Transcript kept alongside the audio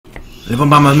Λοιπόν,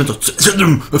 πάμε με το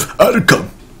Children of ARKHAM.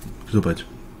 Ποιος το πάει έτσι?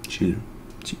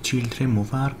 Children of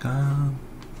ARKHAM.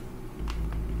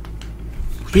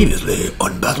 Previously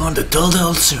on Batman the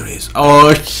Telltale series.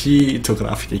 Όχι, το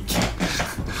γράφει και εκεί.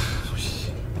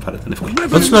 Όχι, πάρε τον εύκολο.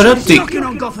 Όντως είναι ωραίο τι...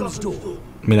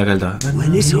 Μίλα καλύτερα.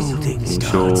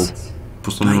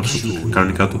 Πώς τον λέω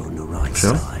κανονικά του?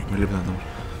 Ποιο?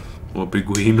 Ο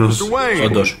πιγκουίνος.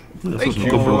 Όντως. Αυτός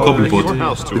το κόμπλιποτ.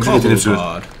 Δεν ξέρω τι είναι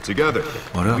ψηλός.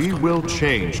 Ωραίο αυτό.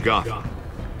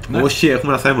 Όχι,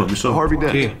 έχουμε ένα θέμα, μισό.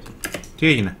 Τι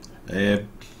έγινε?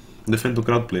 Δεν φαίνεται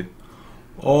το crowdplay.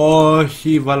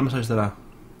 Όχι, βάλαμε στα αριστερά.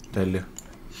 Τέλεια.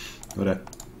 Ωραία.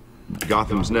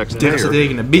 Τι έχασε, τι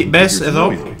έγινε? Μπες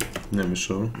εδώ. Ναι,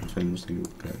 μισό. Φαίνεται λίγο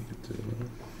καλύτερα.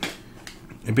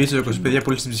 Επίσης, ο 25 παιδιά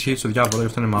πολύ στην ψυχή στο διάβολο, γι'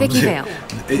 αυτό είναι μάλλον.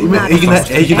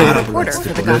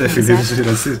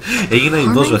 Έγινα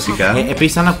ειδός βασικά.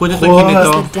 Επίσης, αν ακούτε το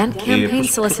κινητό.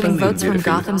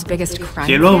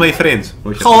 Hello my friends.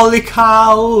 Holy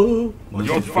cow!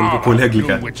 Πολύ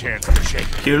αγγλικά.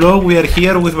 Hello, we are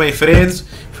here with my friends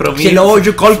from... Hello,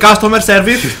 you call customer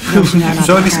service?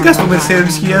 So this customer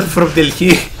service here from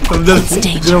Delhi. Πολύ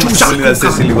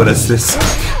ρατσές, λίγο ρατσές.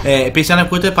 Επίσης, αν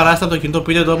ακούτε παράσταση από το κινητό,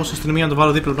 πείτε το όμως στο stream για να το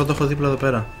βάλω δίπλα, να το έχω δίπλα εδώ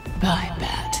πέρα.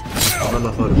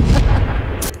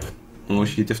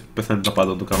 Όχι, γιατί αυτό πεθάνει τα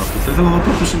πάντα να το κάνω αυτό. Θα ήθελα να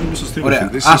δω πώς είναι μέσα στο stream. Ωραία,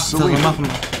 θα το μάθουμε.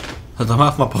 Θα το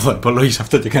μάθουμε από εδώ, υπολόγισε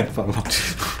αυτό και κάνει πάνω.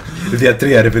 Δια 3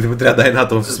 ρε παιδί μου, 31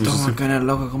 άτομα. Αυτό μου κάνει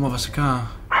λόγο ακόμα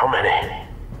βασικά.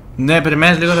 Ναι,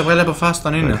 περιμένεις λίγο, θα βγάλει αποφάσεις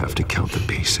όταν είναι.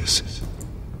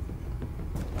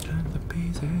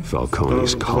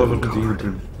 Falcone's calling card.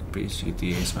 Επίσης, γιατί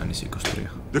η Ace Man είσαι 23.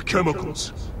 The chemicals.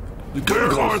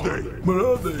 Where are they?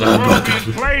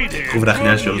 Έχω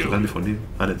βραχνιάσει όλος, το κάνει τη φωνή.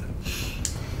 Άνετα.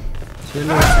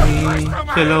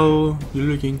 Hello, you're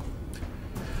looking.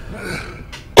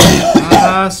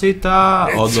 Παράσιτα.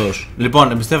 Όντως.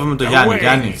 Λοιπόν, εμπιστεύομαι τον Γιάννη.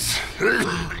 Γιάννη.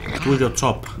 Πού είναι ο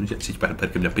Τσόπ? Έχει πάρει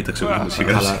και μια πίτα, ξέρω.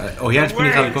 Ο Γιάννης πίνει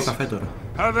γαλλικό καφέ τώρα.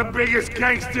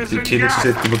 Και είναι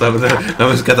εξής τίποτα να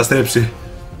μας καταστρέψει.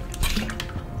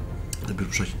 Δεν πήρε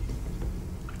προσοχή.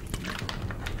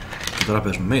 Και τώρα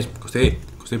παίζουμε εμείς. Κωστή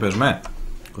παίζουμε.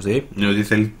 Κωστή. Είναι ότι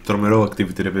θέλει τρομερό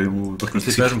activity ρε παιδί μου.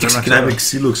 Κωστή παίζουμε. Και ξεκινάει με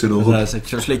ξύλο, ξέρω εγώ.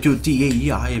 Ποιος λέει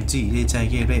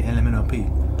Q-T-A-E-I-F-G-H-I-K-L-M-N-O-P.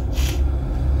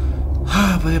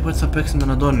 Παιδιά, πότε θα παίξουμε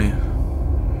τον Αντώνη?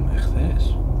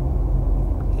 Εχθές.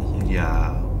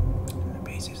 Για...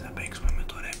 Επίσης θα παίξουμε με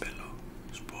το Ρέπελο.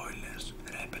 Spoilers.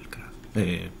 Rebelcraft.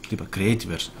 Τι είπα,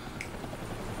 Creativers.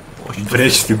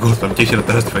 Βρέχει στην Gotham και έχει ένα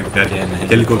τεράστιο φαγητάρι.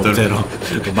 Και ελικόπτερο.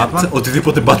 Batman.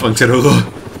 Οτιδήποτε Batman ξέρω εγώ.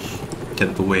 Και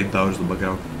το Wayne Tower στο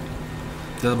background.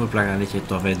 Δεν θα μπορεί πλάκα να είχε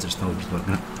το Avengers στο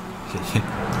background.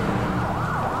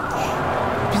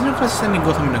 Επίσης να φάσεις αν η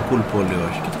Gotham είναι cool πόλη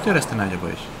όχι. Και τι ωραία στενάγια που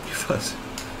έχει. Τι φάση.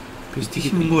 Τι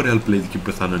είχε λίγο real play εκεί που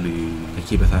πεθάναν οι...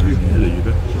 Εκεί πεθάναν.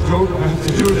 Λογικά.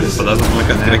 Φαντάζομαι να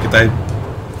καθίσει να κοιτάει.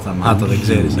 Σταμάτα, δεν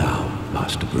ξέρεις.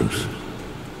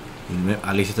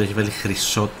 Αλήθεια το έχει βάλει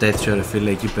χρυσό τέτοιο ρε φίλε,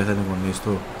 εκεί πέθανε ο γονείς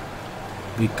του.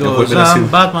 Because I'm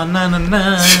Batman, na na na.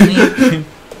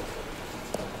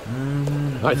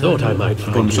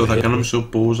 Λοιπόν, μισό, θα κάνω μισό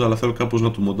pause, αλλά θέλω κάπως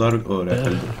να το μοντάρω. Ωραία,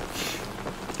 καλύτερα.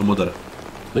 Το μοντάρα.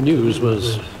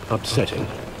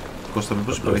 Κώστα,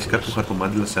 μήπως έχεις κάποιο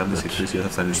χαρτομάτιλα σε άμεση χρήση για θα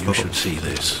φτάνει στο στόχο.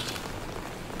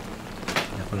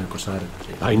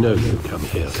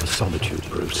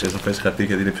 Ξέρεις να φέρεις χαρτί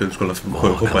γιατί είναι πιο δύσκολο αυτό που έχω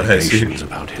εγώ παρά εσύ.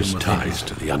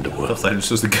 Θα φτάνεις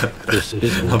στο στην κάμερα.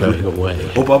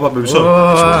 Όπα, με μισό.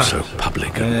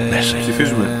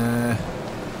 Ψηφίζουμε.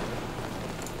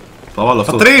 Θα βάλω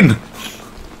αυτό. Πατρίν!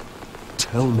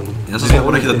 Για να σας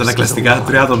πω να έχετε τα ανακλαστικά,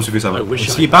 3 άτομα ψηφίσαμε.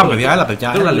 Ισχύει, πάμε παιδιά, έλα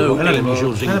παιδιά, έλα λίγο.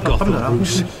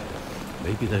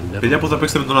 Παιδιά που θα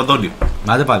παίξετε με τον Αντώνη.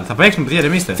 Άντε πάλι, θα παίξουμε παιδιά,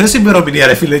 ρεμίστε. Θες ημερομηνία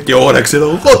ρε φίλε και ώρα ξέρω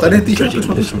εγώ, όταν τι είχε να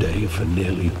παίξουμε.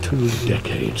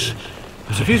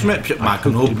 Ψηφίσουμε πιο...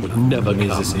 Μακνούπ,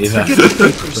 νομίζεις, είδα.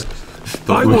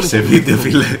 Το ακούω σε βίντεο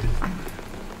φίλε.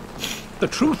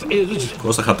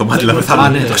 Κώστα χαρτομάτιλα πεθάνω.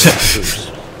 Ναι, το ξέρω.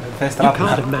 Θες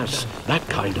τράπλα.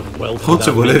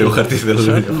 Χόντσε βολέρει ο χαρτί θέλω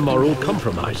να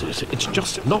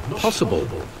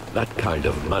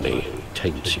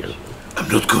I'm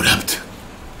not corrupt.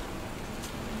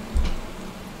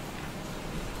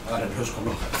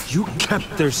 You kept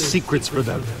their secrets for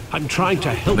them. I'm trying to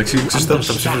help. Εντάξει, θα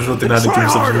ψηφίσουν την άλλη και θα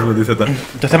ψηφίσουν αντίθετα.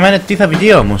 Το θέμα είναι τι θα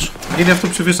βγει όμως. Είναι αυτό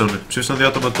που ψηφίσαμε. Ψήφισαν 2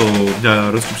 άτομα μια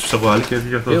ερώτηση που ψήφισα εγώ άλλη και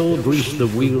βγήκε αυτό.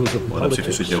 Ωραία,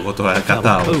 ψηφίσω και εγώ τώρα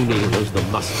κατά.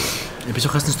 Επίσης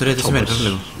έχω χάσει την ιστορία της ημέρας, πρέπει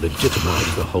λίγο.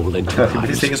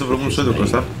 Θυμηθείς τι έγινε στο προηγούμενο επεισόδιο,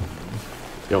 Κώστα.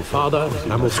 Your father,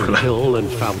 Hamilton Hill and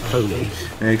Falcone.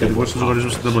 Κατηγόρησε τους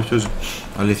οργανισμούς στην τεμαχιόζη.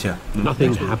 Αλήθεια.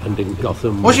 Nothing happened in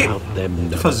Gotham Όχι! without them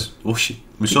Τι knowing. φάζεις? Όχι.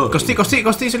 Μισό.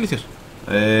 Κωστή, είσαι ηλίθιος.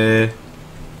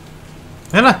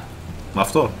 Έλα. Με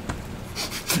αυτό.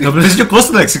 Να πλέσεις και πώς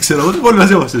να ξέρω, εγώ τι πολύ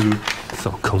μαζί μας μου.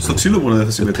 Στο ξύλο μόνο δεν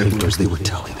θα συμμετέχουν.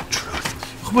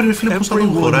 Έχω πάρει με φίλε πώς θα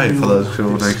τον χωράει,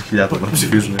 φαντάζομαι να έχει χιλιάδες να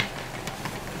ψηφίζουν.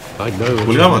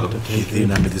 Πολύ γάμματο. Η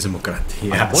δύναμη της I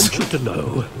δημοκρατίας. want you to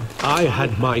know, I had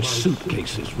my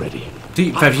suitcases ready.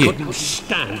 Τι, I φεύγει. couldn't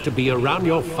stand to be around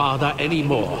your father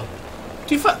anymore.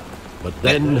 Τι But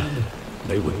then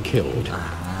they were killed.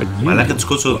 And you Μαλάκα τους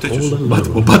σκότωσε ο were τέτοιος. all alone.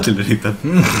 Ο Μπάτλερ ήταν. I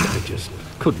just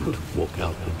couldn't walk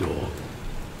out the door.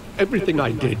 Everything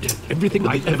I did, everything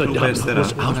I'd ever done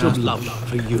was out of love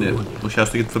for Ναι, you. όχι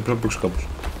άστο γιατί θα πρέπει να παίξω κάπως.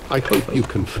 I hope you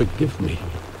can forgive me.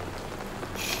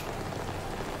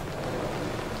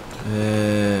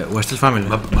 Westel Family.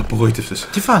 Μ' απογοήτευσες.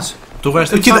 Τι φας? Το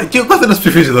Westel Κοίτα, Family. και ο καθένας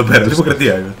ψηφίζει εδώ πέρα.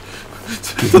 Δημοκρατία είναι.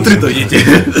 Το τρίτο βγήκε.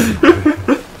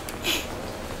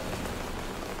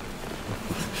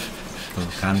 Το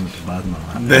κάνουμε τον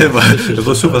Batman. Ναι, μα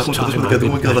εγώ σου είπα, θα σκοτώσουμε την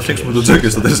κατηγορία και θα τα φτιάξουμε τον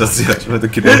Τζόκερ στο τέλος της αστείας με το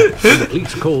κοινό.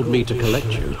 Police called me to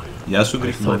collect you. Γεια σου, I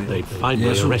Γκριφμάνι. thought they'd finally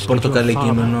Γεια σου, arrested πορτοκαλί your father.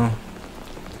 κείμενο.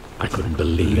 I couldn't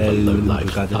believe a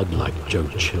low-life thug like Joe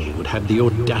Chill would have the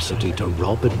audacity to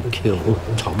rob and kill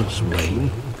Thomas Wayne.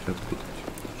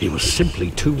 He was simply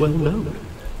too well known.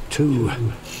 Too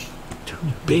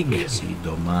big.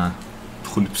 Σύντομα.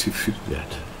 Έχουν ψηφίσει.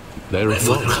 Yet there it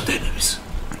was.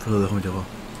 Αυτό το δέχομαι κι εγώ.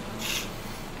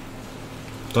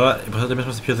 Τώρα υποθέτω εμείς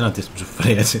είμαστε πιο δυνατοί στην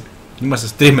ψηφοφορία, έτσι. Είμαστε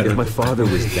streamer. If my father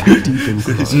was that deep in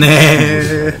crime. Ναι.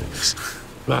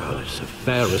 Well, it's a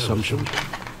fair assumption.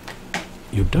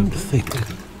 You don't think.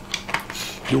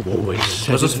 You always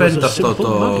said Πώς it σας was φαίνεται a αυτό simple το...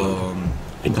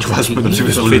 matter. In βάζουμε 20 το years,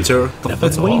 ψηφίσμα feature. never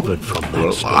wavered from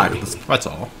that story. That's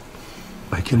all.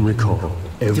 I can recall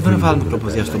Τι every πρέπει να βάλουμε moment of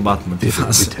τροποδιά that στον night. Batman, τι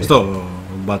φας, στο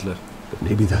Butler. But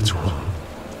maybe that's wrong.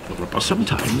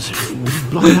 Sometimes we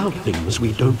block out things we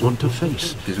don't want to face.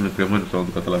 Και είναι κρυμμένο το να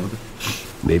το καταλάβετε.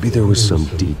 Maybe there was some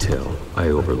detail I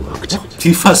overlooked.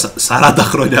 Τι φας 40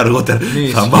 χρόνια αργότερα.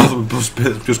 Θα μάθουμε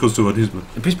ποιος σκότωσε τους γονείς μου.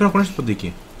 Επίσης πρέπει να κονέσεις την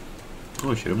ποντική.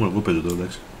 Όχι ρε, μόνο εγώ παίζω το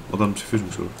εντάξει. Όταν ψηφίζουμε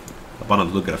ξέρω. Θα πάω να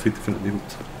δω το γραφίτι, φαίνεται λίγο.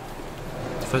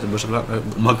 Τι φας, δεν μπορείς να...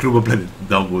 Μακρούμα πλένει.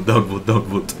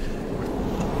 Downvote.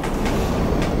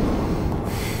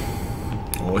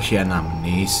 Όχι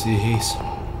αναμνήσεις.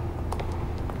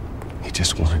 He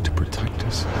just wanted to protect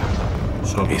us.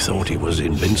 He thought he was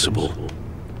invincible.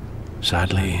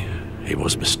 Sadly, he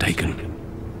was mistaken.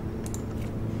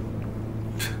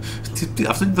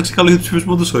 Αυτό είναι το ξεχάλο για τους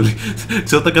ψηφίσουμε όντως όλοι.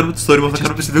 Ξέρω όταν κάνουμε το story μας θα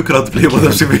κάνουμε σε δύο crowdplay όταν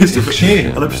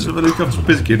ψηφίσουμε. Αλλά ψηφίσουμε λέει κάποιος που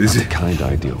παίζει κερδίζει. The kind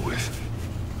I deal with.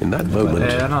 In that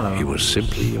moment, He was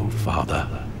simply your father.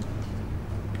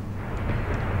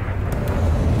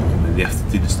 Δηλαδή αυτή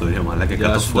την ιστορία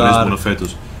μαλάκα 100 φορές μόνο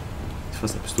φέτος. Τι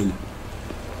φας τα πιστόλια.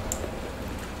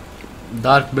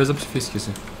 Dark, μπες να ψηφίσεις κι εσύ.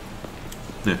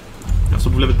 Ναι. Αυτό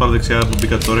που βλέπετε πάνω δεξιά που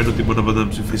μπήκα τώρα είναι ότι μπορεί να πάτε να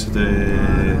ψηφίσετε.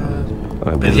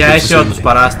 Παιδιά, έχει όντως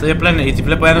παράστα, απλά είναι γιατί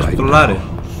βλέπω ένας που τρολάρει.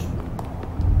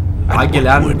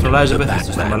 Άγγελε, αν τρολάρεις δεν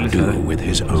πέθασες στην αλήθεια. With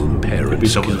his own parents.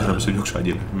 Επίσης από δεν θα με στο διώξω,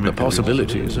 Άγγελε. The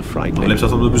possibilities are frightening. Βλέπεις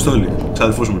αυτό με το πιστόλι.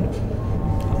 Ξάδελφός μου.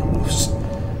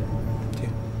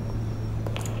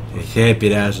 Είχε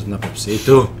επηρεάζει την άποψή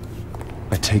του.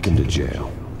 I take him to jail.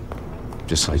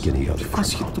 Just like any other.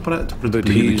 Άσχετο το πράγμα. Το But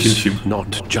πλήγει το he's kill him.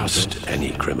 not just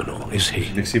any criminal, is he?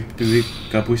 Εντάξει, επειδή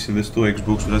κάπου έχει συνδέσει το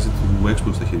Xbox, βγάζει του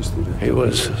Xbox στα χειριστήρια. He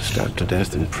was stabbed to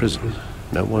death in prison.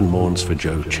 No one mourns for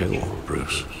Joe Chill,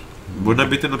 Bruce. Μπορεί να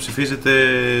μπείτε να ψηφίζετε.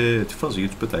 Τι φάζω,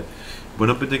 γιατί του πετάει. Μπορεί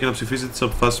να μπείτε και να ψηφίζετε τις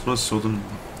αποφάσεις μας όταν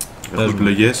έχουμε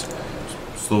επιλογές.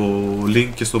 Στο link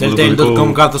και στο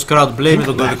Telltale.com κάτω crowdplay με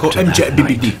τον κωδικό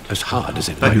MJBBD. As hard as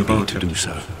it might be to do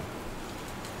so.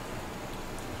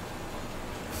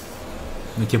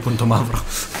 Εκεί που είναι το μαύρο.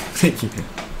 Εκεί.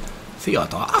 Θείο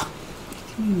το.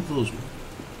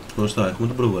 Μπροστά, έχουμε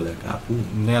τον προβολέα κάπου.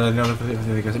 Ναι, αλλά είναι όλη αυτή η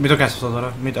διαδικασία. Μην το κάνεις αυτό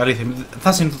τώρα. Αλήθεια.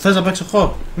 Θες να παίξω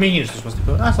εγώ. Μην γίνεις το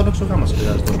σπαστικό. Ας θα παίξω εγώ μας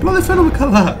χρειάζεται. Απλά δεν φαίνομαι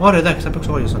καλά. Ωραία, εντάξει, θα παίξω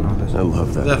εγώ για σένα. I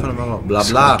love that. Δεν φαίνομαι εγώ. Μπλα Saw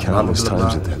μπλα. it countless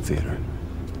times at that theater.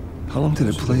 How long did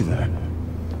it play there?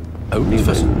 Only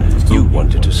when you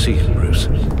wanted to see it, Bruce.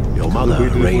 Your mother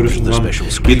arranged the special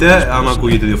screen. Πείτε αν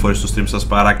ακούγεται δύο φορές στο stream σας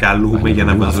παρακαλούμε για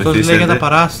να μας Αυτό δεν λέει για τα βοηθήσετε.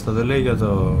 παράστα, δεν λέει για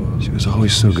το... She was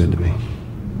always so good to me.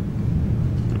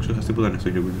 Δεν ξέρω τίποτα ανοιχτό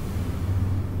και βίντεο.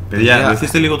 Παιδιά,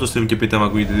 βοηθήστε λίγο το stream και πείτε αν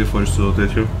ακούγεται δύο φορές στο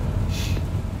τέτοιο.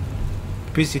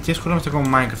 Επίσης, γιατί ασχολούμαστε ακόμα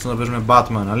με Minecraft να παίζουμε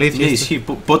Batman, αλήθεια. Ναι, ισχύει.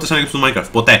 Πότε σαν έκυψε το Minecraft,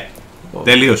 ποτέ.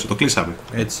 Τελείωσε, το κλείσαμε.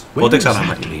 Έτσι. Πότε ξανά.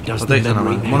 Exactly does Ποτέ the ξανά.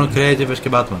 memory Μόνο creative και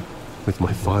Batman. With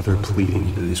my father pleading.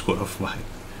 Δύσκολο φάει.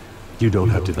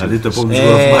 Δηλαδή το επόμενο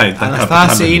War of Mine.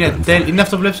 Αναστάση είναι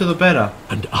αυτό που βλέπεις εδώ πέρα.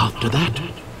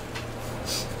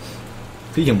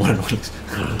 Φύγε μόνο όλες.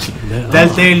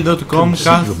 Telltale.com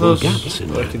κάθος...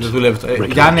 Όχι, δεν δουλεύει αυτό.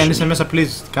 Γιάννη, αν είσαι μέσα, please,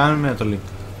 κάνουμε ένα το link.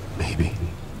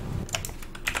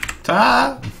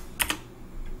 Τσα!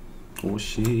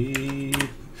 Όχι...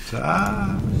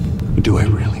 Τσα!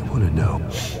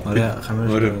 Ωραία,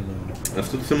 χαμένος.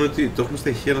 Αυτό το θέμα είναι ότι το έχουμε στα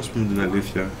ηχεία, να σου πούμε την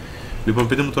αλήθεια. Λοιπόν,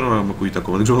 πείτε μου τώρα να με ακούγεται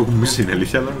ακόμα. Δεν ξέρω αν ακούμε είναι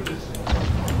αλήθεια, αλλά...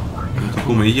 Να το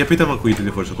ακούμε. Για πείτε μου ακούγεται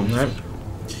δύο φορές ακόμα.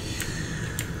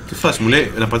 Τι φάση μου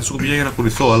λέει, να πατήσω κουμπιά για να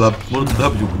κουνηθώ, αλλά μόνο το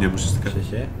W κουνιέμαι ουσιαστικά.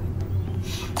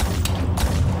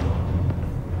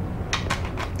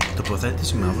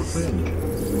 Τοποθέτηση μαύρο που είναι.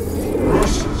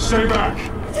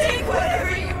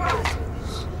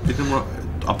 Πείτε μου,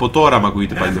 από τώρα μ'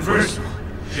 ακούγεται πάλι δύο φορές.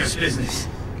 Just business.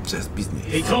 Just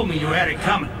business. He told me you had it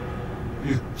coming.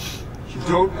 You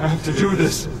don't have to do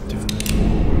this.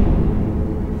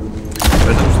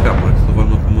 Πες τα ακουστικά μου, θα το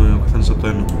βάλουμε να πούμε ο καθένας από το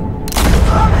ένα.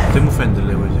 Δεν μου φαίνεται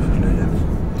λίγο έτσι φίλε.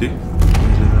 Τι?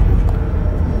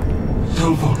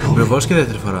 Βεβαίως και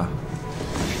δεύτερη φορά.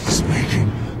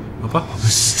 Οπα.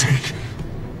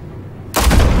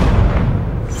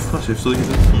 Φάση, αυτό δεν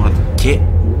θυμάται. Και...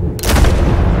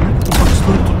 Το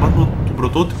backstory του πάνω του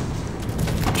πρωτότυπου.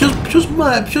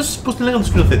 Ποιος, πώς τη λέγανε το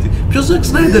σκηνοθέτη. Ποιος Zack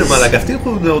Snyder μαλάκα, αυτοί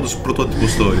έχουν όντως πρωτότυπο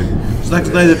story. Ο Zack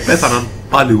Snyder πέθαναν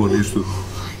πάλι οι γονείς του.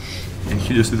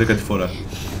 Είναι 1010η φορά.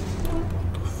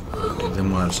 Δεν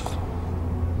μου άρεσε αυτό.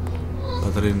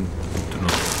 Πατρίν του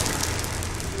νότου.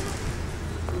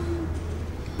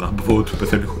 Να πω ότι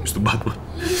πεθαίνει χωρίς τον Batman.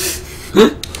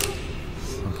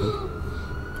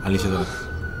 Αλήθεια τώρα.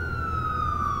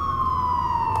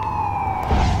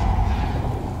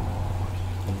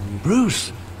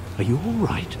 Bruce, are you all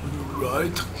right?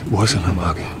 It wasn't a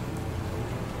bug.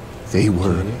 They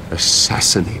were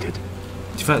assassinated.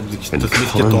 Τι φάει, το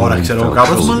θυμήθηκε τώρα, ξέρω εγώ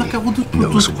κάπως. Μαλάκα, εγώ το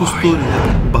πρωτότυπο story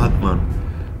του Batman.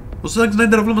 Ο Zack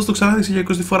Snyder απλά μας το ξανάδειξε για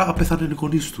 20η φορά, απέθανε οι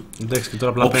γονείς του. Εντάξει, και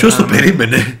τώρα απλά Όποιος το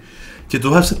περίμενε και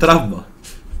του άφησε τραύμα.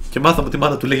 Και μάθαμε ότι η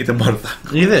μάνα του λέγεται Μάρθα.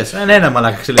 Είδες, ένα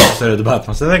μαλάκα ξελέγει την ιστορία του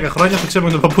Batman. Σε 10 χρόνια θα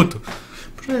ξέρουμε τον παππού του.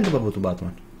 Πώς είναι τον παππού του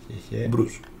Batman?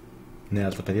 Μπρους. Ναι, αλλά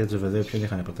τα παιδιά του Ζεβεδαίου ποιον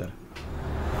είχαν πατέρα.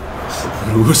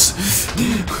 Μπρους.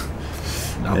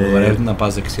 Απογορεύεται να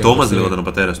πας δεξιά. Τόμας λέγονταν ο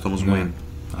πατέρας, Τόμας Wayne.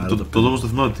 Το Τόμας το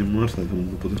θυμάμαι ότι μου έρθανε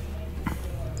ποτέ.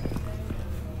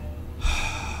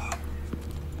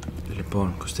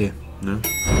 Λοιπόν, Κωστή. Ναι.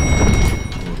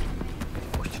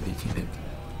 Όχι, δεν γίνεται.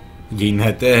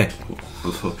 Γίνεται.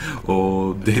 Ο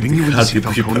David Hardy που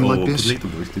είχε πει.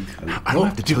 I don't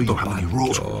have to tell you how many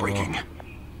rules we're breaking.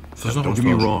 Don't get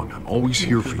me wrong, I'm always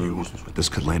here for you, but this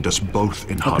could land us both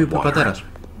in hot water.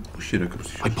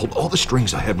 I pulled all the strings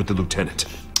I had with the lieutenant.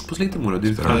 Πώς λέγεται μου,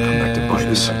 David But I'm connected by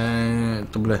this.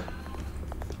 Το μπλε.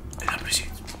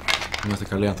 Είμαστε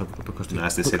καλοί άνθρωποι που Κωστή. Να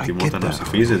είστε σε ετοιμότητα να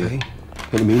ψηφίζετε.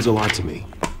 And it means a lot to me.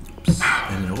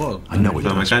 Εγώ. I know it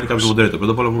Θα με does. κάνει κάποιος moderator.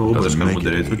 Πρώτα απ' όλα εγώ μπορώ να κάνω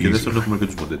moderator και δεύτερον έχουμε και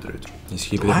τους moderator.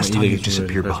 Ισχύει, The last time you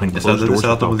disappeared behind closed doors Εσάς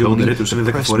άτομα δύο with moderators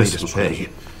είναι 10 press φορές made us τόσο. pay.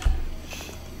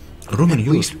 Roman At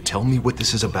least tell me what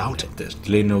this is about.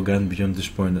 Λέει no gun beyond this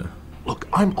point. Look,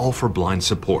 I'm all for blind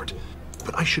support,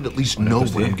 but I should at least know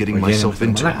what I'm getting myself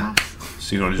into. This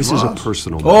is a Συγχρονισμός.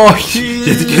 personal. Όχι!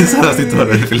 Γιατί και εσάς αυτή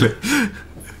τώρα, φίλε.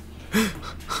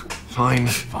 Fine,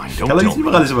 don't Καλά, tell έχει me.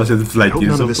 μεγάλη σημασία τη I hope φυλακή.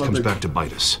 none of this comes back to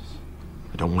bite us.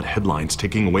 I don't want headlines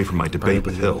taking away from my debate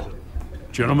with Hill.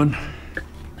 Gentlemen,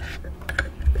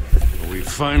 we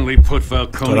finally put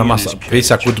Falcone Τώρα in μας his πεις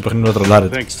cage. ακούει το παιχνίδι να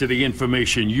τρολάρετε. Thanks to the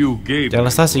information you gave Και me.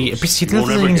 Αναστάση, επίσης γιατί δεν Won't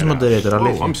θα ever γίνεις get out. moderator, Oh,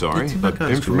 αλήθεια. I'm sorry. Τι να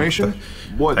κάνεις, Information?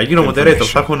 What Θα γίνω moderator, information?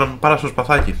 θα έχω ένα πάρασο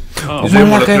σπαθάκι. Oh, Η ζωή μου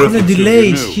Μαλάκα, έχουν ολοκληρώθηκε. delay,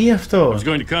 new. ισχύει I αυτό. was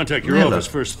going to contact your Έλα.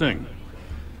 office first thing.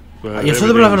 But Γι' αυτό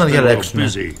δεν προλαβαίνω να everything's been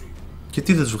διαλέξουμε. busy. Και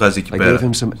τι δεν τους βγάζει εκεί I gave πέρα.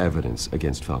 him some evidence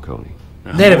against Falcone.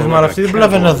 Ναι ρε παιδί, αλλά αυτοί δεν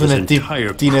προλαβαίνουν να δουν τι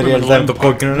είναι real time το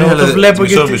κόκκινο. Ναι, το βλέπω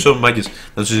γιατί... Μισό, μάγκες,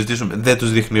 να το συζητήσουμε. Δεν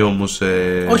τους δείχνει όμως...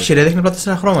 Όχι ρε, δείχνει απλά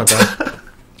 4 χρώματα.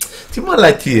 Τι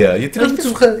μαλακία, γιατί να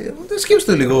τους βγάζει...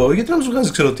 Σκέψτε λίγο, γιατί να τους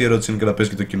βγάζει, ξέρω τι ερώτηση είναι και να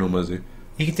παίζει και το κοινό μαζί.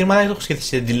 Γιατί μάλλον το έχω σχεδιάσει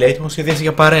σε delay, το έχω σχεδιάσει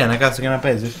για παρέα, να κάθεσαι και να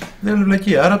παίζεις. Ναι, είναι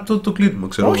βλακία, άρα το κλείνουμε,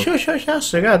 ξέρω. Όχι,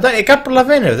 άσε γά. Κάπου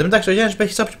προλαβαίνει ρε, εντάξει ο Γιάννης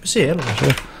έχει σάπιο PC, έλα.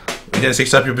 Ο Γιάννης έχει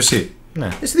σάπιο PC. Ναι.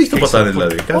 Εσύ δεν έχει το πατάνε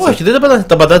δηλαδή. Όχι, δεν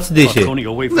τα πατάτε στην τύχη. Falcone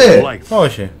away from Ναι. life.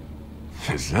 Όχι.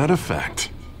 Is that a fact?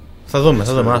 Θα δούμε. Ας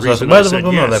το reason I πάρετε said από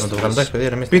τον yes. ώρα το βγάλω. Εντάξει παιδιά,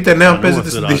 ηρεμήστε. Πείτε ναι αν I know παίζετε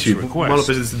it's στην an τύχη. obvious request. Μάλλον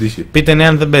παίζετε στην τύχη. Πείτε ναι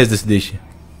αν δεν παίζετε στην τύχη.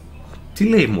 Τι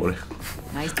λέει μωρέ.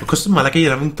 Ο Κώστας μαλακά για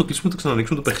να μην το κλείσουμε το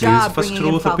ξανανοίξουμε το παιχνίδι. Στη φάση ξέρω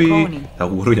εγώ θα πει. Τα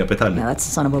γουρούια πετάνε.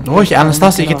 Όχι,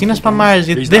 Αναστάση, γιατί να σπαμάρεις,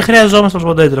 γιατί δεν χρειαζόμαστε τους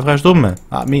moderator, ευχαριστούμε.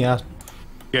 Α, μία.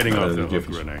 Getting off the Jefferson.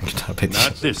 hook, Renee. Κοίτα, παιδί.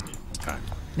 Not this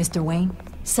time. Mr. Wayne,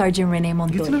 Sergeant Renee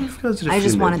Montoya. I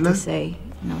just wanted to say,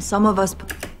 you know, some of us...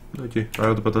 Οκ,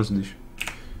 άρα το πατάω στην τύχη.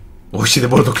 Όχι, δεν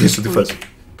μπορώ να το κλείσω τη φάση.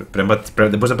 Δεν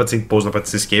μπορείς να πατήσεις πώς να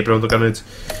πατήσεις escape, πρέπει να το κάνω έτσι.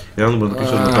 Για να το μπορώ να το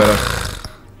κλείσω εδώ πέρα.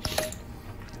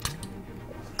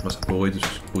 Μας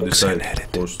απογοήτευσες. Who decided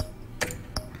πώς.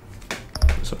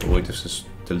 Μας απογοήτευσες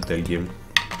Telltale game.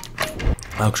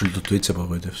 Actually το Twitch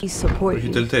απογοήτευσε. Όχι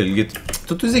Telltale, γιατί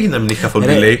το Twitch δεν γίνεται να μην έχει καθόλου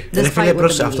delay. Ρε φίλε,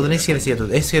 πρόσεχε, αυτό δεν έχει σχεδιαστεί για το.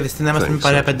 Έχει σχεδιαστεί να είμαστε με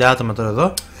παρέα 5 άτομα τώρα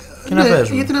εδώ και να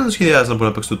παίζουμε. Γιατί να το σχεδιάζεις να μπορούμε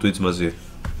να παίξουμε το Twitch μαζί.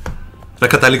 Να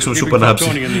καταλήξουμε super naps.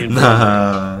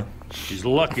 Να... He's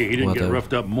lucky he didn't get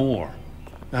roughed up more.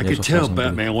 I could tell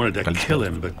Batman wanted to kill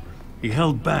him, but he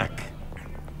held back.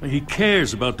 He cares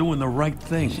about doing the right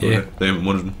thing. Δεν είμαι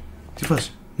μόνος μου. Τι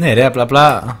φάση. Ναι ρε,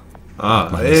 απλά... Α,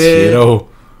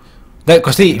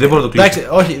 Κωστή, δεν μπορώ να το κλείσω. εντάξει,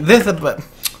 όχι, δεν θα...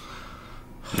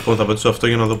 Λοιπόν, θα πατήσω αυτό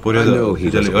για να δω πορεία.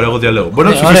 Ωραία, εγώ διαλέγω. Μπορεί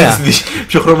να ψηφίσεις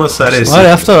ποιο χρώμα σας αρέσει.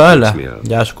 Ωραία, αυτό, έλα.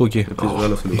 Γεια σου, Κούκι.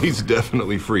 He's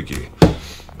definitely freaky.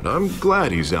 But I'm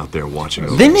glad he's out there watching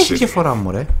over Δεν the έχει city. διαφορά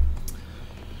μου, ρε.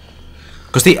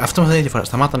 Κωστή, αυτό μας δεν έχει διαφορά.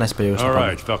 Σταμάτα να είσαι περίεργος. All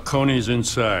right, Falcone's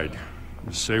inside.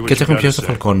 Say what Και έτσι you έχουν gotta πιάσει το say.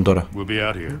 Φαλκόνι τώρα. We'll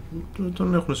be out here.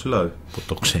 Τον έχουν συλλάβει. Που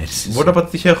το ξέρεις. Μπορεί να πάτε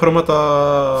τυχαία χρώματα.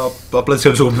 Απλά τις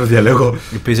άλλες εγώ που το διαλέγω.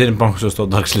 Επίσης δεν υπάρχουν στο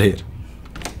Dark Slayer.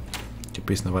 Και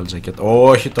επίσης να βάλεις ζακέτα.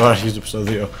 Όχι, τώρα αρχίζει το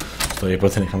επεισόδιο. Στο είπα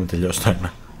δεν είχαμε τελειώσει το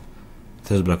ένα.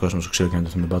 Θες να μπλακώσουμε στο ξύλο και να το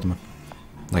με Batman.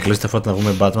 Να κλείσει τα φώτα να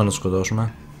βγούμε Batman να το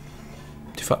σκοτώσουμε.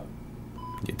 Τι φα...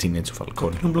 Γιατί είναι έτσι ο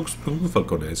Φαλκόνι. Έχουν μπλοκ στο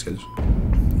Φαλκόνι έτσι αλλιώς.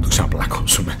 Το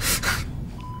ξαναπλακώσουμε.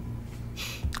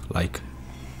 Like.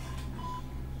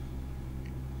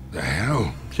 The hell?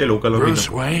 Hello, καλό Bruce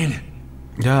μήνα. Wayne?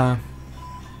 Γεια.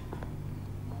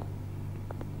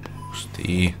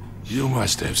 Στή. You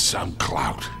must have some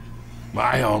clout.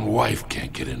 My own wife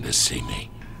can't get in to see me.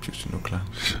 Ποιος είναι ο κλάν.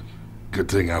 Good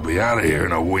thing I'll be out of here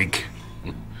in a week.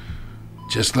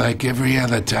 Just like every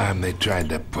other time they tried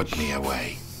to put me away.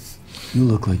 You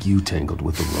look like you tangled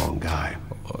with the wrong guy.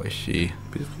 Όχι.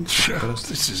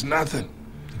 This is nothing.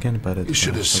 Τι κάνει παρέτηση.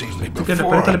 You should have seen me Τι κάνει before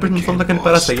παρέτα, I αλλά πρέπει να became να κάνει boss.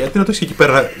 παράστα. Γιατί να το έχει εκεί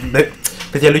πέρα.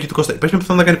 Παιδιά, λόγια του Κώστα. Πρέπει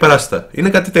να κάνει παράστα. Είναι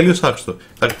κάτι τελείως άξιτο.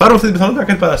 Θα πάρω αυτή την πιθανότητα να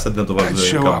κάνει παράστα αντί να το βάλω.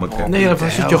 Ναι, για να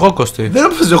αποφασίσω κι εγώ, Κωστή. Δεν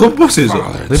αποφασίζω, εγώ αποφασίζω.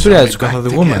 Δεν πειράζει, τους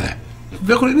καθοδηγούμε.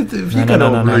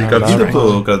 Βγήκανε κάποιοι από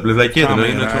το κράτο. Πλευρακή Tommy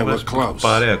είναι and I were close.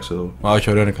 παρέα, ξέρω. Α, όχι,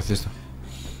 ωραίο είναι, καθίστε.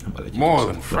 More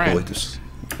than friends.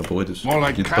 Απογοήτευση. More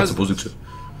like Γιατί πάτσα πώς δείξε.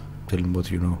 Tell me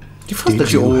what you know. Τι φάση,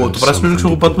 το πράσινο είναι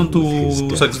ξέρω Batman του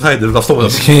Zack Snyder, αυτόματα.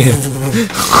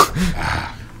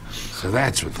 So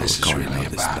that's what this is really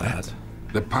about.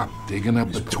 The pup digging up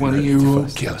a 20-year-old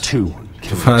killer.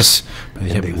 Και φας,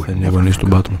 παιδιά που δεν είναι γονείς του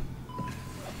Batman.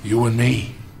 You and me.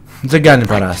 Δεν κάνει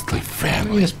παράστα. Like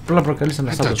family. Είδες, πολλά προκαλείς I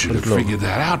αναστάτω thought στο you'd have περιπλό. figured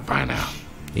that out by now.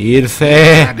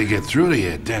 Ήρθε. Had to get through to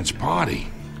your dense party.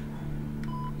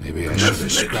 Maybe I should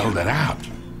have spelled it out.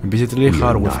 Επίσης λέει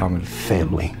Harwood family.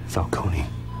 Family, Falcone.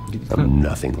 I'm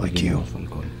nothing like you.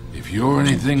 If you're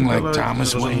anything like Thomas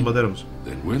Τον Wayne, πατέρα μας.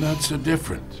 then we're not so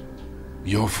different.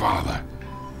 Your father,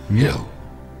 Hill,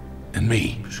 and me,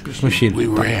 Στο χείλ. we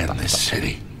ran this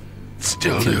city.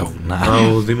 Still do. Α,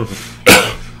 ο Δήμαρχος.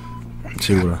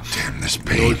 Σίγουρα. Damn this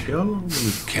pain. Όχι άλλο.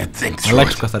 Can't think through Αλλά και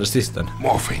ο it. καθαριστής ήταν.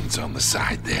 Morphine's on the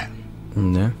side there.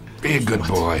 Ναι. Be a good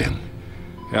boy and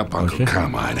help Uncle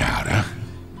Carmine out, huh?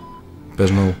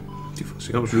 Πες μου. Τι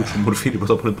φάση, κάπως λίγο μορφίνη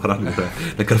μετά από είναι παράλληλα.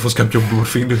 Να καρφώσει κάποιο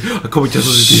μορφίνη, ακόμα και αν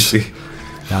σου ζητήσει.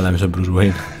 Αλλά είμαι σαν Bruce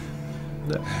Wayne.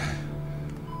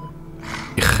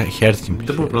 Hurt him.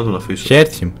 Δεν μπορώ να τον αφήσω. Hurt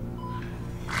him.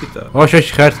 Κοίτα. Όχι,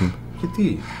 όχι, hurt him.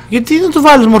 Γιατί. Γιατί δεν του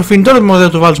βάλεις μορφίνη, τώρα μου δεν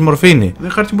του βάλεις μορφίνη.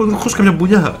 Δεν χάρτη μπορεί να χώσει καμιά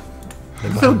μπουλιά.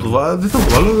 Δεν θα το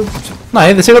βάλω. Να,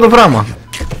 είδες, έκανα το πράγμα.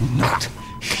 Not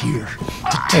here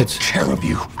to Έτσι. take care of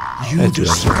you. You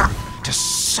deserve to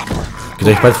suffer. Και το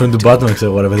έχει πάρει τη φωνή του Batman,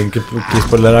 ξέρω εγώ, ρε παιδί μου, και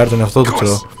σπολεράρει τον εαυτό του,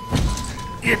 ξέρω.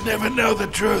 You'd never know the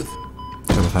truth.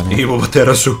 Ξέρω θα είναι. Είμαι ο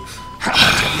πατέρας σου. How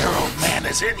much of your old man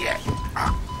is in you?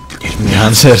 Give me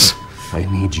answers. I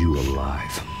need you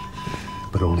alive.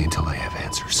 But only until I have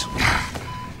answers.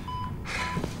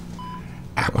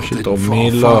 Apple Όχι didn't το fall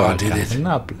μήλο, far, did it?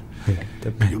 είναι Apple.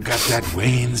 You got that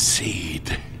Wayne seed.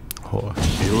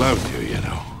 He loved you, you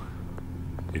know.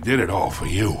 He did it all for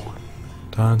you.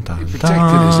 Ταν, ταν,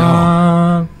 protected his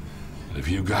ταν. And if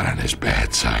you got on his bad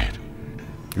side,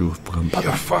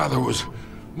 your father was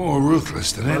more ruthless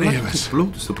than any of us.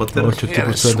 Πλούτης το πατέρας. Όχι, ο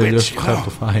τύπος του να τελειώσει το χάρτο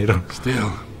φάιρο. Still,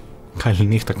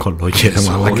 Καληνύχτα κολόγερα,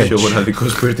 μαλάκα. Όχι, ο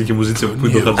μοναδικός που ήρθε και μου ζήτησε που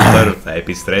είναι το χαρτοφάιρο. Θα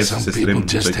επιστρέψει some σε people stream.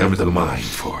 just Το έκαμε have στην the εβδομάδα.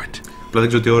 mind for it. Απλά δεν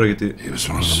ξέρω τι ώρα γιατί. He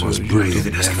was one of the most brilliant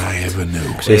men I ever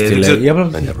knew. Ξέρεις τι δεν λέει, ξέρω. για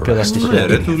απλά πιο δαστικό. Ναι,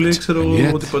 ρε, του λέει, ξέρω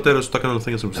yet, ότι ο πατέρας του τα έκανε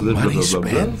λαθάκια στο The ψηδές. money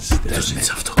spends, doesn't it?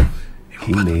 Αυτό.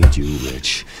 He made you rich,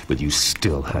 but you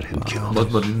still had him killed.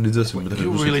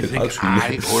 You really think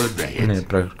I ordained? Ναι,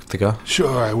 πρακτικά.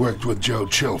 Sure, I worked with Joe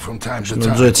Chill from time to Με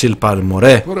time. Joe Chill πάρει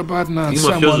μωρέ. Put a button on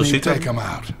someone and take him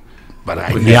out. But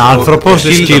I Είναι άνθρωπος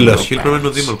ή σκύλος? Πρέπει να είναι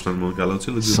ο δήμαρχος να είναι μόνο καλά.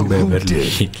 So who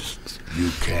did? You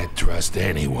can't trust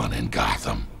anyone in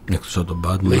Gotham. Εκτός από τον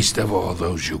Batman. Least of all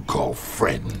those you call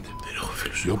friend.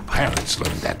 Your parents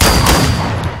learned that.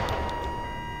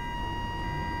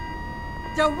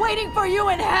 They're waiting for you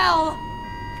in hell!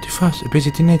 Τι φάση,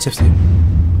 επίσης τι είναι έτσι αυτή?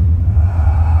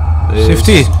 Σε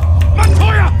αυτή!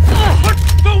 Montoya! Put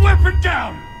the weapon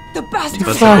down! The bastard!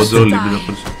 Πας από Τζόλι, μην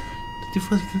απολύσεις. Τι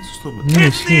φάση, δεν είναι στο στόμα. Ναι,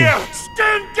 ισχύει.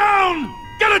 Stand down!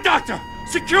 Get a doctor!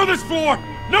 Secure this floor!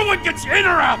 No one gets in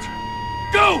or out!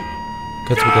 Go!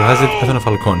 Κάτσε που κατεβάζει γιατί πέθανε ο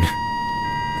Φαλκόνι.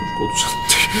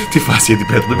 Τι φάση,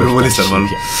 γιατί πέθανε, τον πυροβολήσαν μάλλον.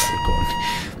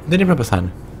 Δεν έπρεπε να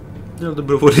πεθάνει. Ναι, τον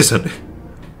πυροβολήσανε.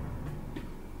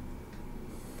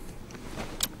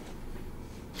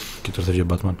 Και τώρα θα βγει ο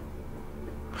Batman.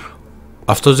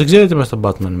 Αυτός δεν ξέρει ότι είμαστε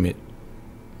Batman.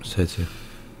 Σε έτσι.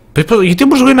 Γιατί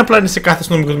όμως μπορεί να πλάνει σε κάθε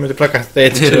αστυνομικό με διπλά κάθεται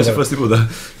έτσι? Δεν σε φας τίποτα.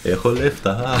 Έχω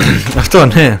λεφτά. Αυτό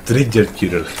ναι. Trigger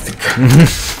κυριολεκτικά.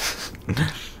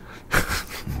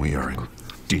 We are in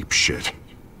deep shit.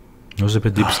 Νόμιζα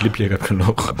είπε deep sleep για κάποιο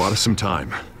λόγο. I bought us some time,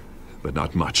 but not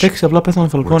much. Εντάξει, απλά πέθανε ο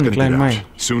Φαλκόνι, Klein Mine.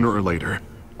 Sooner or later.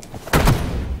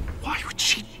 Why would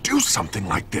she do something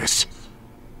like this?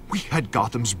 We had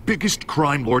Gotham's biggest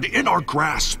crime lord in our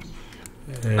grasp.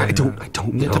 I don't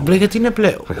Ναι, know. τα μπλε γιατί είναι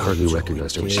πλέον. I hardly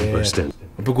recognized her when she burst in.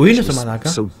 Ο Πιγκουίνος το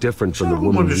μαλάκα. So different from the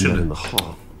woman we met in the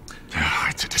hall.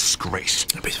 It's a disgrace.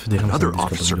 Another Another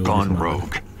officer gone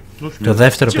rogue. Το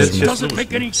δεύτερο Just παιδί. doesn't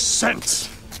make any sense!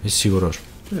 Είσαι σίγουρος?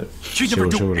 She'd never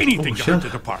do anything to hurt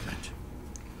the department.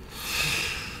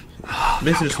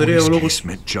 Μέσα στην ιστορία ο This λόγος... case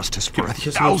meant justice for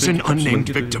 1,000 unnamed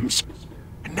victims.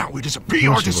 And now it is a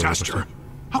PR disaster.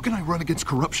 How can I run against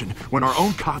corruption when our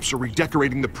own cops are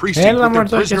redecorating the precinct Έλα with their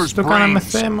μαρτώκια, prisoners' το κάναμε brains?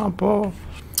 θέμα από...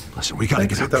 Listen, we gotta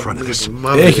get out in front of this.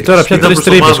 Έχει τώρα πια τρεις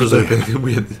τρύπες.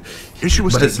 Issue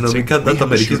was αστυνομικά we have data the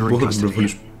Αμερικής shooter in μπορούν να την custody.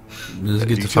 προβολήσουν. Let's get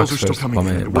the Details facts are still first. coming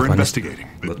Πάμε in. We're Batman. investigating.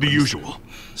 The usual.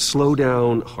 Slow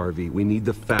down, Harvey. We need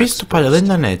the facts. Επίσης το παλιό δεν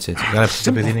ήταν έτσι. Γράψε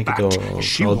επειδή είναι και το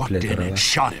She outplay walked in τώρα. and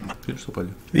shot him. Ποιο είναι στο παλιό?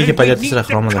 Είχε παλιά 4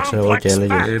 χρώματα, ξέρω εγώ, και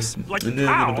έλεγε. Like Είναι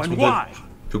how ένα and μοντέλο. why?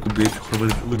 Πιο κουμπί, πιο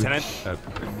χρωματικό. Lieutenant,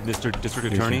 Mr.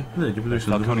 District Attorney, Ναι, και που το έχεις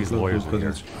Falcone's lawyers are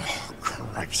here.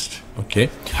 Christ. Οκ.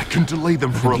 I can delay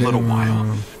them for a little while.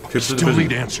 Still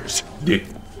need answers.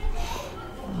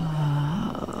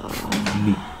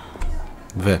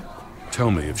 Βε.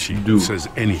 Tell me if she says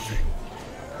anything.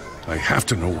 I have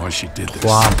to know why she did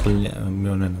this.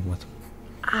 Μειον ένα βάτα.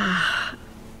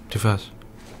 Τι φας?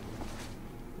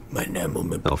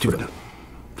 Alfred,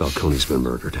 Falcone's been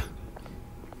murdered.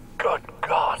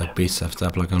 Επίσης αυτά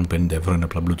απλά κάνουν 50 ευρώ, είναι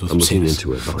απλά Bluetooth I'm looking ψήνεις. into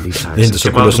it, but these Δεν είναι hacks. τόσο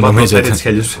Και μάλλον κουλός τον Batman θα νομίζετε. είναι έτσι κι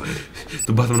αλλιώς.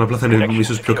 Τον Batman απλά θα είναι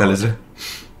ίσως πιο καλές,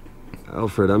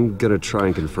 Alfred, I'm gonna try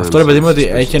and confirm. Αυτό ρε παιδί μου ότι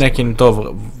έχει ένα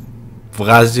κινητό,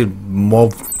 βγάζει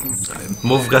μοβ.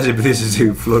 Μοβ βγάζει επειδή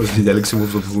εσύ Φλόρις και διαλέξει μοβ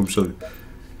στο προηγούμενο επεισόδιο.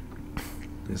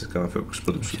 Είσαι κανένα φεύγος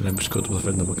πρώτο Και επεισόδιο. ένα μπισκότο που θα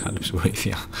φέρνει την αποκάλυψη,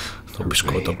 βοήθεια. Το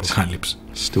μπισκότο αποκάλυψη.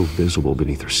 Still visible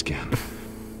beneath her skin.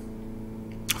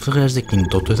 Αυτό χρειάζεται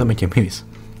κινητό, το είδαμε κι εμείς.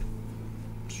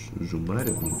 Ζουμάρι.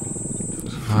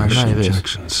 Α, να είδες.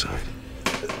 Injection site.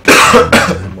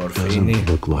 Μορφίνη. Doesn't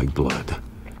look like blood.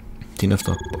 Τι είναι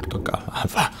αυτό? Το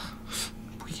καβάδα.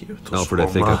 Alfred, I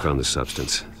think I found the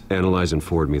substance. Analyze and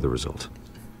forward me the result.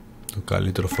 Το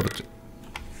καλύτερο φορτί.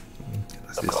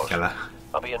 Καλά.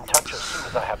 I'll be in touch as soon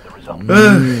as I have the result.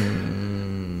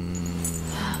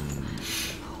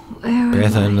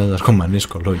 Πέθανε ένα ναρκωμανής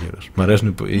κολόγερος. Μ'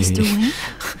 αρέσουν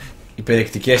οι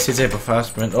περιεκτικές έτσι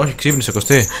επαφάσεις. Όχι, ξύπνησε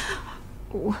Κωστή.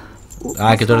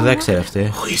 Α, και τώρα δεν ξέρει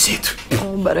αυτή.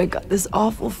 Oh, but I got this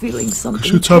awful feeling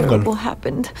something terrible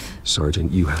happened.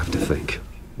 Sergeant, you have to think.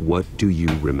 What do you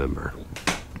remember?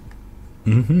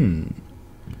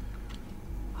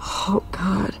 Oh,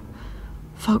 God.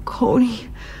 Falcone.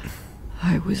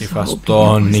 I was Τι φας hoping το it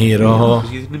was όνειρο.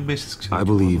 I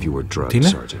believe you were drugged, Tina?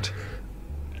 Sergeant.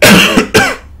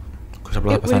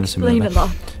 Απλά θα It would πεθάνει explain σήμερα. a lot.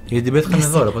 Γιατί την πέθανε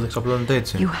εδώ, οπότε ξαπλώνεται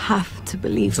έτσι. You have to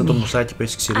believe Σαν το me. μουσάκι που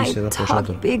έχει ξηρίσει I εδώ talk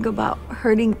περισσότερο. big about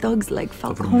hurting thugs like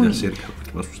Θα βρούμε μια Falcone, σέρια που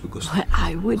ετοιμάσουμε στον κόσμο. but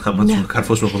I would Θα μας never.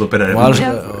 καρφώσουμε από εδώ πέρα. Ο άλλος,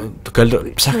 Never. το καλύτερο,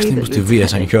 ψάξτε μήπως τη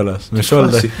βίασαν κιόλας. Μισό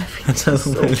λεπτό. φάση. Θα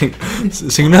δούμε λίγο.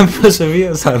 Συγγνώμη που σε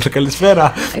βίασαν.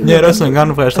 Καλησπέρα. Μια ερώτηση να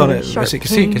κάνω, ευχαριστώ. Ναι. Εσύ και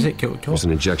εσύ και εσύ και There's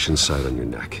an injection site on your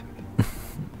neck.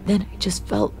 Then I just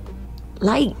felt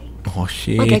light.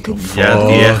 Όχι. Like I could Γιατί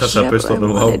fall, έχασα whatever πες το I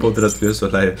όνομα, wanted. οπότε να στείλω στο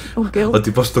live. Okay.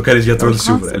 Ότι πώς το κάνεις για τρόλ No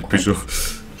σίγουρα, consequence. ελπίζω.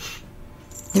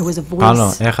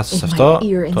 Πάνω, έχασες αυτό,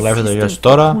 το live θα τελειώσει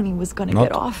τώρα. Not.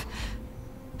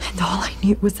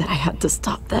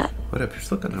 Ωραία, ποιος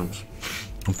το έκανε όμως?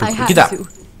 Κοίτα.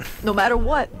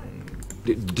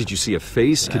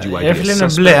 Έφυλε είναι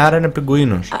μπλε, άρα είναι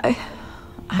πιγκουίνος.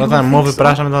 Όταν ήταν μόβι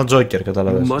πράσινο ήταν Τζόκερ,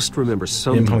 κατάλαβες.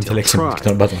 Δεν είπαμε τη λέξη με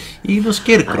τον Batman. Είναι ο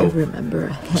Scarecrow.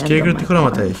 Scarecrow τι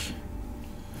χρώματα έχει?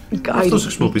 Αυτός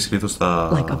χρησιμοποιεί συνήθως τα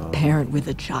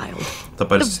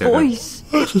παρεστησιακά.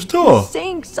 Σωστό.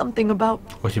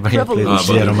 Όχι, υπάρχει ένα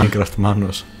πλαίσιο Minecraft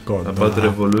μάνος. Τα Bad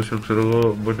Revolution, ξέρω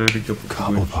εγώ, μπορεί να είναι και από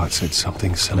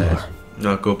πιγκουίνος.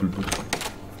 Να, Cobblepot.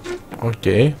 Οκ.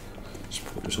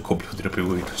 Ο Cobblepot είναι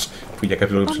πιγκουίνος. Που για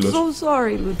κάποιο λόγο ψηλός.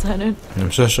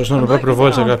 Σωστό να μην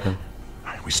προβόλησα κάποιον.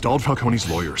 We stalled Falcone's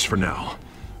lawyers for now,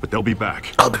 but they'll be back.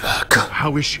 I'll be back.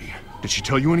 How is she? Did she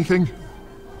tell you anything?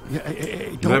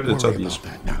 Don't worry about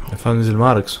that now. Εφάνει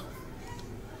Ζιλμάρεξ.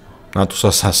 Να τους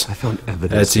ασάς.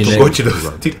 Έτσι Το είναι. κόκκινο.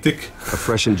 Τικ τικ.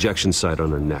 A fresh injection site on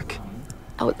her neck.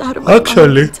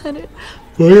 Actually.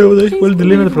 Μπορεί να έχει πολύ τη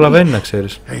να προλαβαίνει να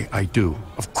ξέρεις. Hey, I do.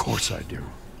 Of course I do.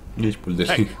 Έχει πολύ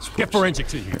τελή. Get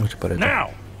forensics in here. Όχι απαραίτητα. Now!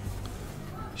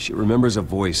 She remembers a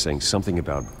voice saying something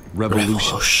about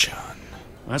revolution.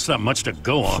 That's not much to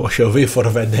go on. Όχι ο V for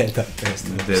Vendetta.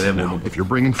 Now, if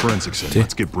you're bringing forensics in,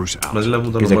 let's get Bruce out. Μας λέμε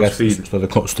τον Κοίτα όνομα κάτι του στο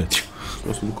δικό σου τέτοιο.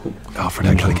 Alfred,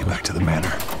 I gotta get back to the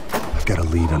manor. I've got a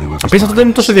lead on who it was. Επίσης αυτό δεν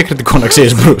είναι τόσο διακριτικό να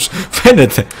ξέρεις, Bruce.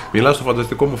 Φαίνεται. Μιλάω στο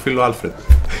φανταστικό μου φίλο Alfred.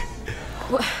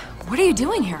 What are you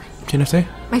doing here? Τι είναι αυτή?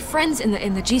 My friends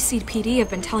in the GCPD have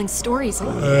been telling stories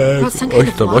about some kind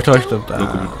of Όχι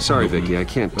lockdown. Sorry, Vicky, I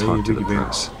can't talk to the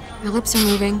press. Your lips are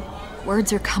moving. Words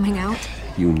are coming out.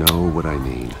 You know what I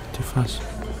mean. Τι φάση?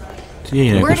 Τι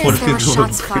έγινε? Word is there were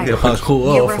shots fired.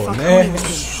 Ακούω Near where φωνές. Falcone was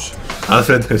killed.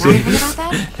 Alfred, Anything εσύ.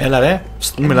 about that? Έλα ρε,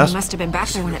 μην μιλάς. You must have been back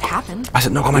there when it happened. I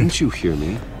said no comment. Didn't you hear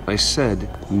me? I said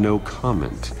no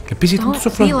comment. Επίσης ήταν Don't τόσο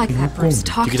be φρόνιμο. like that, Bruce.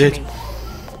 Talk Και to κοίτα έτσι. me.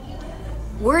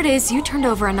 Word is you turned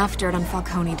over enough dirt on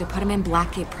Falcone to put him in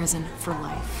Blackgate prison for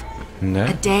life. Ναι.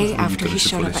 A day after he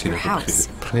showed up at your house.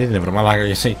 Παιχνίδι είναι βρε μαλάκα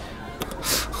για εσύ.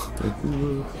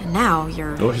 And now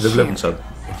you're Όχι, δεν βλέπουν here. σαν.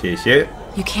 Είχε.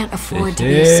 You can't afford to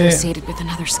be associated with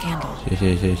another scandal.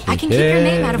 I can keep your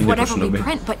name out of whatever we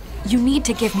print, but you need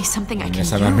to give me something I can Είναι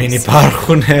σαν να μην use.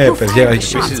 υπάρχουν Who παιδιά. fired the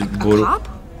shots? A cop?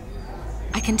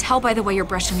 I can tell by the way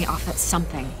you're brushing me off that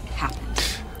something happened.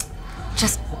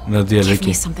 Just give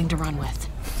me something to run with.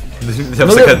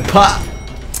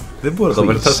 Δεν μπορώ να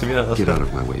βρεθά σε μια. Get out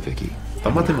of my way, Vicky.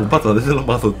 Σταμάτε μου πάτα, δεν θέλω να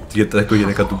μάθω για τα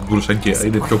οικογενειακά του Bruce και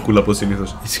είναι πιο cool από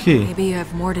συνήθως. Ισχύει. Maybe you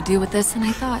have more to do with this than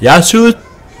I thought. Γεια σου.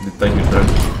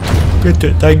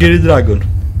 Tiger Tiger Dragon.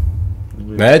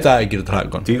 Ναι, Tiger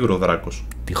Dragon. Τίγροδράκος.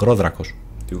 Τυγρόδρακος.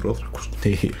 Τίγροδράκος.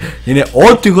 Είναι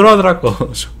ο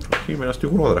Τυγρόδρακος. Είμαι ένας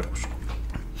τίγροδράκος.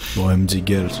 Ο MG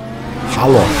Girls.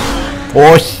 Χαλό.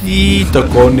 Όχι το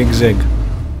Koenigsegg.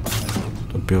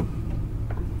 Το οποίο...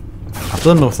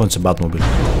 Αυτό δεν με φώνησε Batmobile.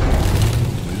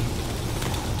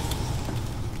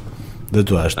 Δεν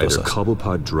του άρεσε τόσο. Either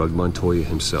Cobblepot drugged Montoya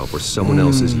himself or someone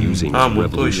else is using his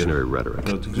revolutionary rhetoric.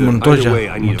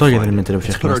 Montoya δεν είναι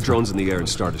Let's put our drones in the air and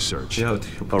start a search.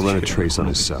 I'll run a trace on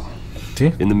his cell.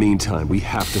 In the meantime, we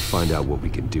have to find out what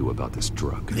we can do about this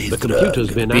drug. The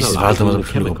computer's been analyzing the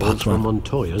chemicals from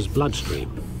Montoya's bloodstream.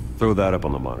 Throw that up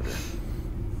on the monitor.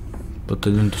 Το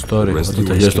τελειώνει το story, όταν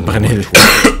τελειώσει το παιχνίδι.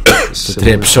 Σε 3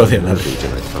 επεισόδια δηλαδή.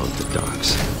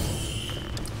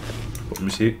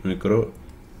 Μισή, μικρό.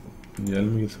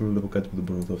 Διάλειμμα γιατί θέλω να βλέπω κάτι που δεν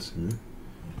μπορώ να δω αυτή τη στιγμή.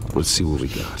 Let's see what we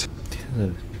got.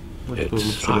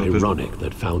 It's ironic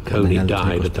that Falcone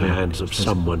died at the hands of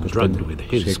someone drugged with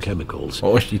his chemicals.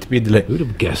 Όχι, τι πει, λέει. Who'd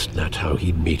have guessed that's how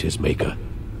he'd meet his maker?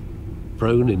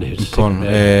 Prone in his sick Λοιπόν,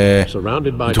 bed,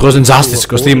 surrounded by... του είναι justice,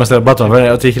 Κωστή, είμαστε ο Batman,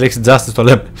 ό,τι έχει λέξει justice το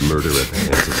λέμε. Murder at the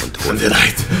hands of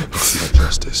Montoya.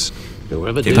 Justice.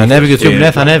 Θα ανέβει YouTube,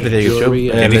 ναι, θα ανέβει YouTube.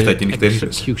 Και νύχτα και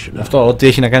νυχτερίδες. Αυτό, ό,τι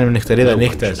έχει να κάνει με νυχτερίδα,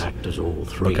 νύχτες.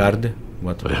 Μπακάρντι.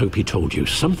 I hope he told you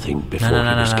something before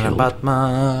he was killed. Batman.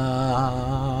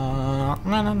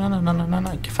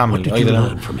 Και family. What did you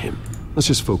learn from him? Let's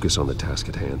just focus on the task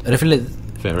at hand. Ρε φίλε,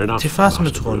 Fair enough. τι φάση με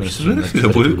τους γονείς.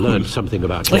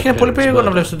 Όχι, είναι πολύ περίεργο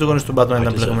να βλέπεις ότι οι γονείς του Batman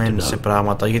ήταν πλεγμένοι σε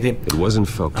πράγματα. Γιατί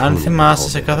αν θυμάσαι,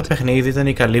 σε κάθε παιχνίδι ήταν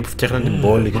οι καλοί που φτιάχναν την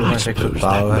πόλη και ήταν σε extra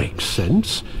power.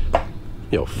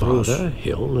 Your father,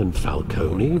 Hill and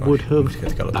Falcone would have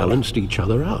balanced each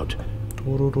other out.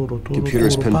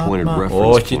 Computers pinpointed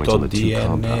reference Όχι points το on the two DNA.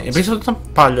 compounds. Επίσης αυτό ήταν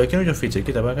παλιό καινούριο feature.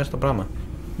 Κοίτα, πάει να κάνεις το πράγμα.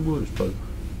 Μπορείς πάλι.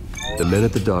 The men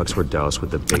at the docks were doused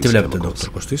with the Τι base βλέπετε, chemicals. Dr.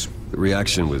 Κωστής. The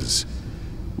reaction was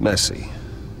messy.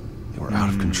 They were out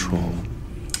of control.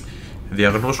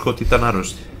 Διαγνώσκω ότι ήταν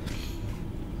άρρωστη.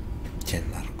 Και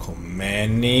ναρκωμένη.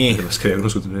 Μένει. Δεν μας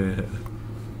κρέγνωσε ότι είναι...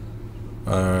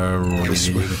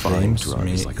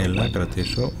 Έλα,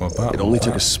 κρατήσω. It only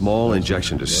took a small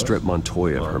injection to strip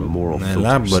Montoya of her moral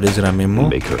Έλα, μπορείς γραμμή μου.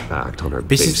 filters and make her act on her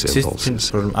base impulses.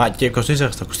 Α, και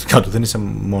κοστίζεις τα ακουστικά του, δεν είσαι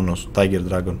μόνος, Tiger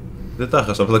Dragon. Δεν τα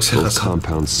έχασα, απλά τα ξέχασα.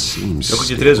 Έχω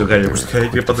και 3 ζευγάρια ακουστικά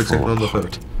και πάντα ξεχνάω να το φέρω.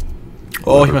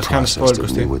 Όχι, μας κάνεις spoil,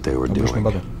 Κωστή.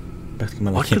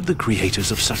 What could the creators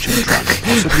of such a drug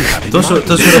possibly have?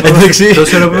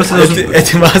 Τόσο ώρα που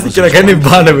ετοιμάστηκε να κάνει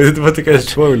μπάνα επειδή του πάτε κάνει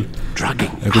spoil.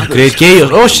 Create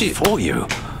chaos, όχι!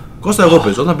 Κώστα, εγώ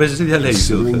παίζω, όταν παίζεις εσύ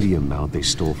διαλέγεις.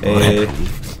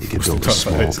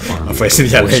 Αφού εσύ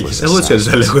διαλέγεις. Εγώ έτσι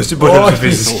διαλέγω, εσύ μπορεί να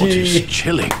ψηφίσεις.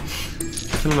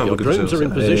 Your drones are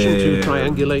in position to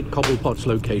triangulate Cobblepot's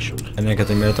location. 9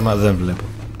 εκατομμύρια άτομα δεν βλέπω.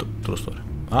 True story.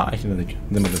 Α, έχει ένα δίκιο.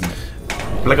 Δεν με βλέπω.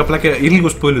 Πλάκα, είναι λίγο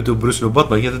spoiler ότι ο Bruce είναι ο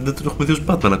Batman, γιατί δεν τον έχουμε δει ως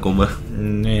Batman ακόμα.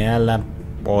 Ναι, αλλά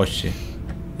όχι.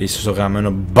 Είσαι στο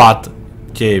γραμμένο Bat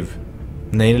Cave.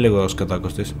 Ναι, είναι λίγο σκατά,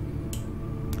 Κωστής.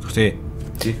 Κωστή.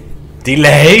 Τι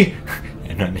λέει!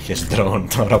 Ενώ αν είχες drone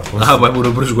τώρα πώς. Α, μα ήμουν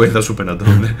ο Bruce Wayne θα σου πένα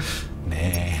drone.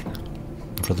 Ναι.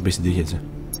 Αυτό το πει στην τύχη έτσι.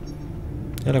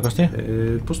 Έλα, Κωστή.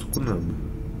 Πώς το κουνάμε.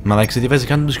 Μαλάκι, τι βάζει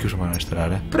καν το σκύψω πάνω αριστερά,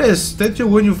 ρε. Press τέτοιο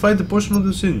when you find the portion of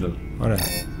the signal. Ωραία.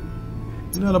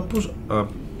 Ναι, αλλά πώς...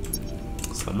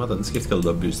 Σταμάτα, δεν σκέφτηκα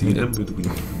τον W, στη γενιά μου και το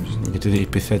κουνάμε. Γιατί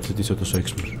επιθέτει ότι είσαι τόσο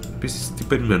έξυπνος. Επίσης, τι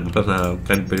περιμένουμε, πας να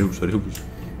κάνει περίεργους ορίους.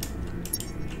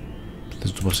 Θες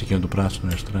να του πας εκείνο το πράσινο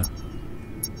αριστερά.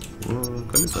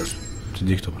 Καλή φάση. Στην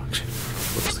τύχη το πράξη.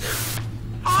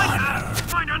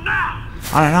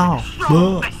 I know.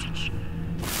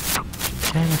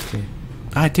 Ποια είναι αυτή.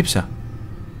 Α, τύψα.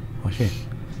 Όχι.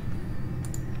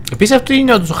 Επίσης αυτό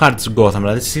είναι όντως το χάρτη της Gotham,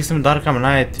 δηλαδή σύστημα με το Arkham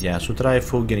Knight. Γεια σου,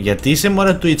 Tryfuggen. Γιατί είσαι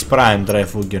μωρέ Twitch Prime,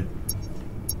 Tryfuggen.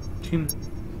 Τι είναι?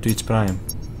 Twitch Prime.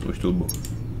 Όχι το μπω.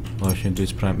 Όχι, είναι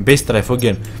Twitch Prime. Μπες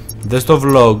Tryfuggen. Δες το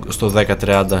vlog στο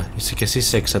 10:30. Είσαι και εσύ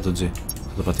σεξ το G.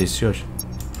 Θα το πατήσεις ή όχι?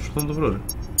 Σου θα το βρω, ρε.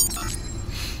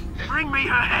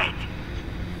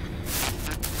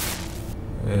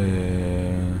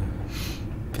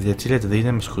 Παιδιά, τι λέτε, δεν γίνεται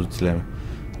να μας ακούτε τι λέμε.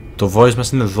 Το voice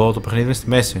μας είναι εδώ, το παιχνίδι είναι στη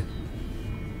μέση.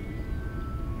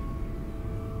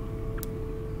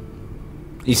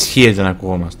 Ισχύει ότι δεν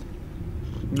ακουγόμαστε.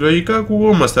 Λογικά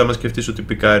ακουγόμαστε άμα σκεφτείς ότι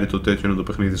πικάρει το τέτοιο είναι το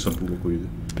παιχνίδι σαν που ακούγεται.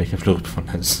 Έχει φλόγο που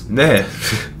φωνάζεις. Ναι.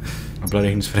 Απλά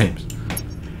ρίχνεις frames.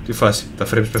 Τι φάση, τα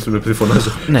frames πέφτουν επειδή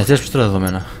φωνάζω. Ναι, θες πως τώρα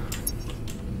δεδομένα.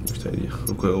 Όχι τα ίδια.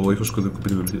 Ο ήχος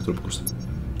κωδικοποιείται με τέτοιο τρόπο, Κώστα.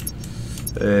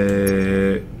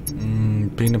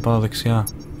 Πήγαινε πάνω δεξιά.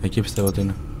 Εκεί πιστεύω ότι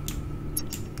είναι.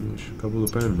 Όχι, κάπου εδώ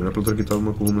πέρα είναι. Απλά τώρα κοιτάμε,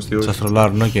 ακουγόμαστε όχι. Σας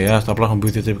τρολάρουν, οκ, άστα, απλά έχουν πει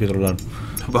δύο τρίποι και τρολάρουν.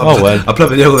 Απλά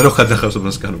παιδιά, εγώ δεν έχω κάτι να χάσω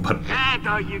να σας κάνω πάνω.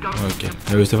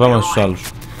 Οκ, εμπιστευάμαστε στους άλλους.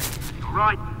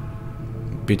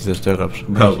 Επίτηδες το έγραψα.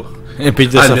 Μπράβο.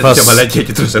 Επίτηδες θα φάσεις. Αν είναι μαλάκια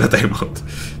και τρως ένα time out.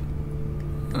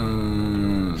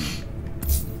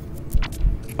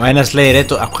 Ο ένας λέει ρε,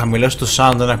 χαμηλώσει το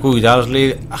sound δεν ακούγεται, ο άλλος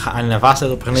λέει ανεβάστε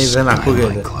το παιχνίδι δεν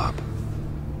ακούγεται.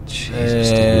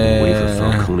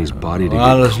 Ο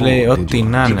άλλος λέει ό,τι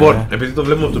να είναι. Λοιπόν, επειδή το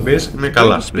βλέπουμε από το base είναι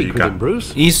καλά, λογικά.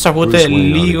 Ίσως ακούτε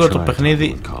λίγο το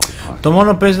παιχνίδι. Το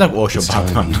μόνο παίζει να ακούτε. Όχι ο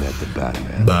Batman.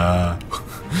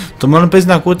 Το μόνο παίζει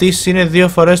να ακούτε ίσως είναι 2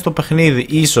 φορές το παιχνίδι.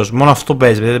 Ίσως, μόνο αυτό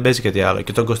παίζει, δεν παίζει κάτι άλλο.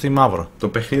 Και το κοστί μαύρο. Το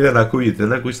παιχνίδι δεν ακούγεται,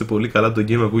 δεν ακούγεται πολύ καλά. Το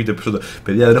game ακούγεται περισσότερο.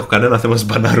 Παιδιά, δεν έχω κανένα θέμα στις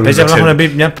μπανάρου. Παίζει απλά έχουν μπει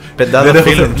μια πεντάδα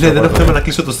φίλων. Ναι, δεν έχω θέμα να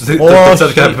κλείσω το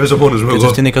chat και να παίζω μόνος μου. Και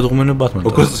αυτή είναι η κατοικουμένη Batman.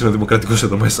 Ο Κώστας είναι δημοκρατικός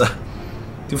εδώ μέσα.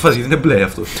 Τι φάση, γιατί είναι μπλε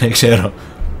αυτό. Δεν ξέρω.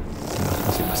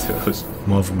 Είμαστε ροζ.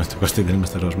 Μόβ είμαστε Κωστή, δεν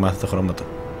είμαστε ροζ. Μάθε τα χρώματα.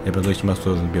 Έπρεπε το έχει μάθει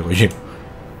το διπιαγωγή.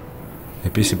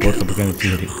 Επίσης η πόρτα που κάνει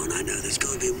τύρι.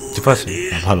 Τι φάση,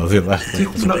 να βάλω 2 δάχτυλα. Τι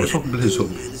έχουμε να έχω μπλε ζώμη.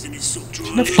 Τι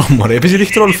είναι αυτό μωρέ, επίσης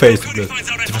ρίχνει troll face του μπλε.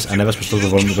 Τι φάση, ανέβασε πως το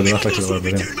βόλιο με 5 δάχτυλα και το βάλω.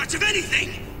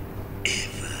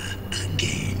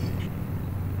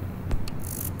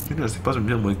 Ένας τυπάς με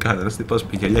μια μοϊκάνα, ένας τυπάς με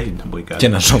γυαλιά και μια μοϊκάνα. Και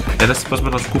ένα ζόμπι. Ένας τυπάς με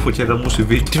ένα σκούφο και ένα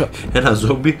μουσιβί. Ένα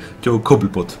ζόμπι και ο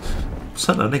Cobblepot.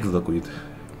 Σαν ανέκδοτο ακούγεται.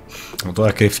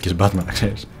 Τώρα κρύφτηκες Batman, να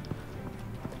ξέρεις.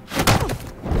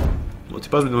 Ο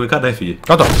τυπάς με τη μοϊκάνα έφυγε.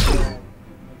 Κάτω!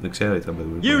 Δεξιά ήταν παιδί.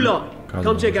 You lot,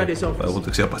 come check out this office. Εγώ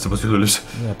δεξιά πάτσα πως τη δούλεψε.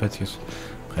 Ναι, απέτυχες.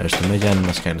 Ευχαριστούμε Γιάννη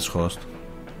μας κάνεις host.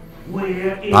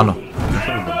 Πάνω.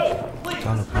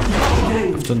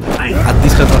 Αυτό είναι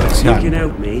αντίστοιχα τα δεξιά.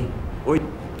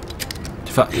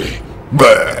 Τι φα... Let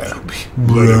him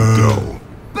go.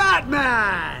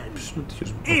 Batman!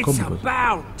 It's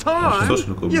about time!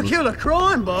 You kill a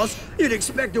crime boss, you'd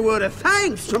expect a word of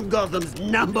thanks from Gotham's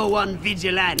 #1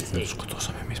 vigilante.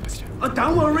 Σκοτώσαμε εμείς, παιδιά.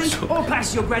 Don't worry, I'll pass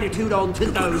your gratitude on to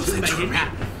those who made it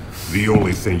happen. The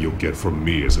only thing you'll get from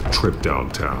me is a trip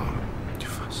downtown. Τι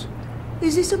φάση.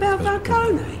 Is this about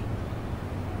Falcone?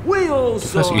 We all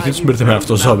saw how you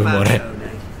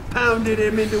pounded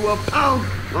him into a pulp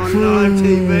on live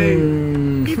TV.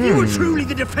 If you were truly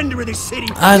the defender of this city,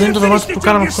 δεν το δωμάτιο που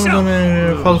κάναμε αυτό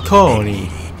με Falcone.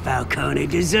 Falcone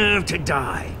deserved to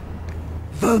die.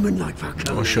 Vermin like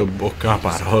Falcone. Όσο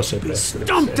μποκάπαρος έπρεπε.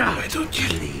 Stomped out.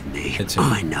 Believe me,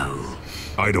 I know.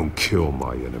 I don't kill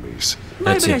my enemies.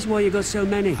 Maybe that's why you got so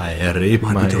many. I rape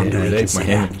my enemies.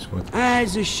 As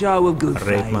a show of good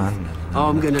faith,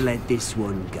 I'm gonna let this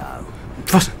one go.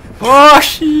 How's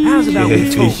about we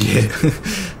talk?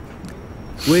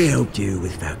 We helped you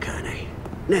with Falcone.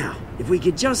 Now, if we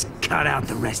could just cut out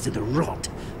the rest of the rot,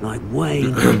 like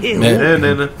Wayne Hill,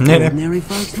 ordinary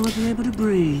folks might be able to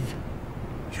breathe.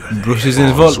 Bruce is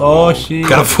involved. Όχι.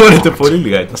 Καφόρεται πολύ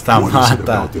λιγάκι.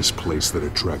 Σταμάτα.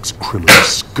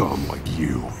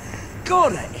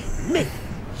 Gotta admit,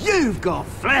 you've got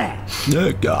flair.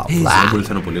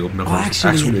 I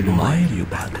actually admire you,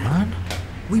 Batman.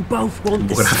 We both want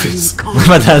the same kind.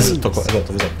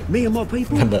 Me and my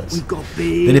people, we've got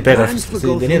big plans for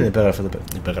Gotham. Δεν υπέγραφε.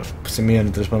 Σημείωνε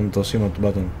τέλος πάντων το σήμα του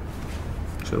Batman.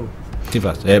 Τι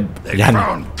βάζει, Γιάννη.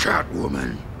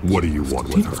 What do you want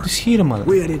with her? Τι σχήρε μάλλον.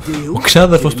 Ο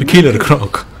ξάδερφος του Killer Croc.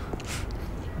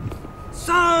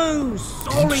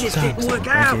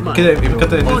 Κοίτα,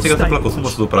 κάτι να πλακωθούμε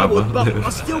αυτό το πράγμα.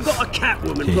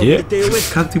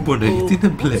 Κάτι μπορεί, γιατί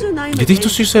είναι μπλε. Γιατί έχει το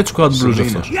Suicide Squad blues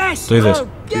αυτός. Το είδες.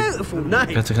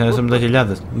 Κάτσε ξανά με τα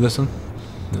χιλιάδες. Είδες τον.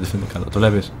 Δεν φαίνεται καλά. Το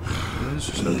βλέπεις.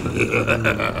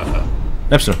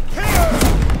 Έψιλο.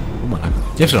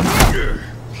 Έψιλο.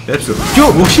 Έψιλο. Ποιο,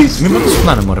 όχι. Μην μάθεις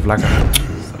φουνάνε μωρέ πλάκα.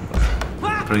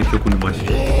 Πρέπει πιο κουλιμάχη.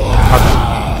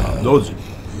 Dodge.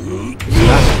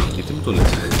 Γιατί μου το λες.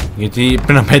 Γιατί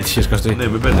πριν να πέτυχες καστή. Ναι,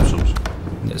 με μπέρδεψε όμως.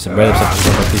 Σε μπέρδεψα αυτός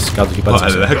να πατήσεις κάτω και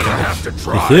πάτησες.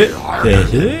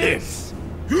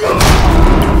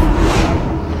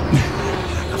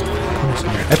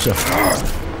 Έψιλο.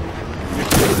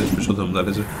 Δεν περισσότερο μου τα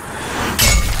λέζε.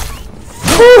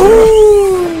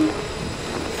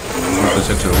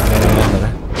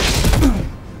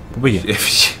 Πού πήγε.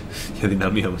 Έφυγε. Για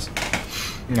δυναμία μας.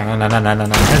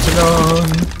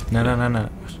 Να.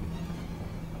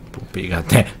 Πού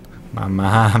πήγατε.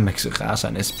 Μαμά, με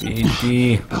ξεχάσανε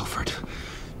σπίτι. Alfred,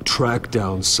 track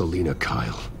down Selina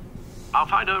Kyle. I'll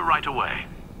find her right away.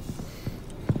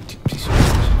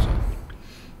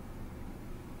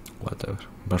 Whatever.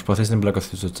 Προσπαθείς να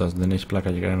μπλακωθείς στο chat, δεν έχει πλάκα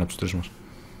για κανένα από τους τρεις μας.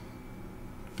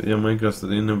 Παιδιά,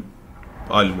 Minecraft είναι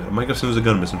άλλη μέρα. Minecraft συνήθως δεν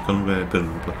κάνουμε μέσα, κάνουμε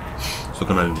παίρνουμε απλά. Στο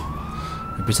κανάλι μου.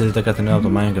 Επίσης δείτε κάτι νέο από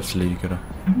το Minecraft σε λίγη καιρό.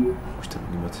 Όχι τα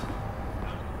μηνύματα.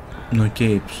 No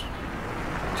capes.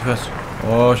 Τι φάση.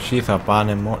 Όχι, θα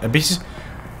πάνε μόνο. Επίσης,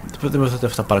 δεν μπορείτε ότι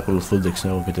αυτά παρακολουθούνται,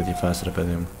 ξέρω και τέτοια φάση, ρε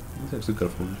παιδί μου. Εντάξει, δεν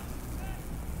καρφούν.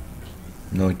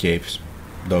 No capes.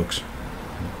 Dogs.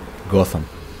 Gotham.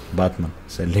 Batman.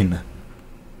 Selina.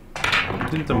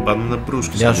 Δεν ήταν Batman, ήταν Bruce.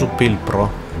 Γεια σου, Pil Pro.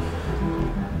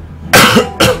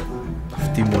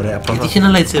 Αυτή μου ωραία. Γιατί είχε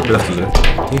ένα lightsaber αυτός, ρε.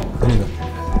 Τι, δεν είδα.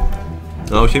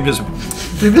 Α, όχι, έμοιαζε.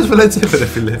 Δεν έμοιαζε με lightsaber, ρε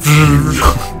φίλε.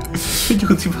 Και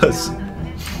εγώ τι βάζει.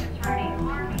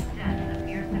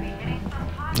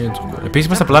 Επίσης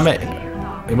είμαστε απλά με...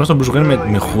 Είμαστε τον Bruce Wayne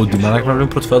με hoodie, μαλάκα πρέπει να βλέπουμε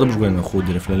πρώτη φορά τον Bruce Wayne με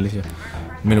hoodie, ρε φίλε, αλήθεια.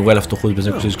 Μην well αυτό το hoodie, πες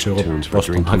να ακούσεις, ξέρω εγώ, πώς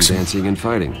το μάξιμο.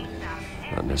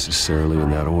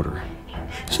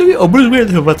 Ο Bruce Wayne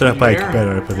δεν θα πάτε να πάει εκεί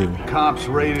πέρα, ρε παιδί μου. Θα να του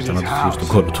φύγει στον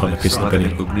κόλλο του, αν επίσης να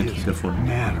παίρνει.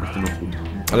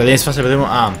 Αλλά είναι σφάση, ρε παιδί μου,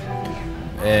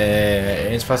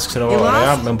 είναι σφάση, ξέρω εγώ,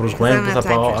 ωραία, με Bruce Wayne που θα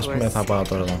πάω, ας πούμε, θα πάω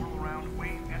τώρα εδώ.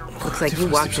 Looks like you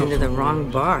walked into the wrong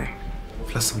bar.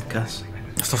 Φλαστανικάς.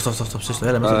 Αυτό, ψήστο,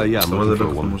 έλα μέσα. It wouldn't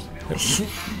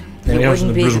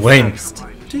be the first.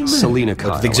 Selina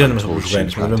Kyle. Δεν ξέρουμε μέσα από Bruce Wayne,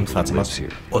 δεν λέμε τη φάτσα μας.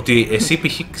 Ότι εσύ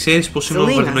π.χ. ξέρεις πως είναι ο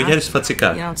Βαρδινογιάννης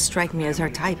φατσικά.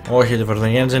 Όχι, ο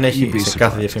Βαρδινογιάννης δεν έχει σε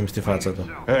κάθε διαφήμιση τη φάτσα του.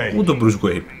 Ούτε ο Bruce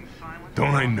Wayne. Don't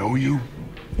I know you?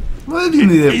 Μα δεν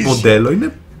είναι μοντέλο,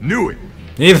 είναι...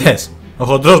 Είδες, ο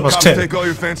χοντρός μας ξέρει. Take all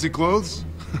your fancy clothes?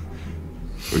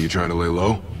 Are you trying to lay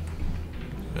low?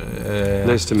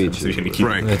 Nice to meet you.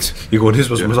 Frank. Οι γονείς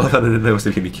μας μας άθανε να είμαστε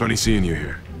ευγενικοί. Funny seeing you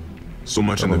here. So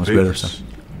much in the papers.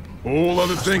 Whole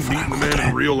other thing, meeting the man in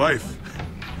real life.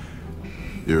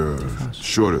 You're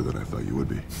shorter than I thought you would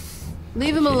be.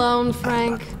 Leave him alone,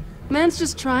 Frank. Man's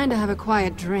just trying to have a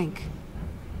quiet drink.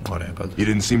 You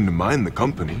didn't seem to mind the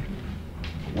company.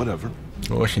 Whatever.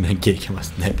 Όχι, είναι γκέι και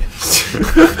μας την έπαιρνε.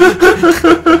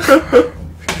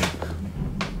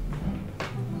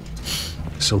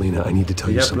 Selina, I need to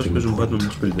tell you something important.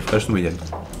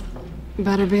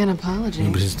 Better be an apology.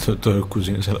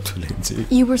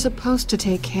 You were supposed to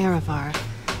take care of our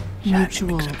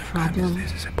mutual problem.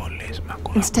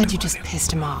 Instead, you just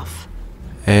pissed him off.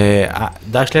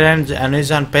 Εντάξει, αν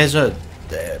αν παίζω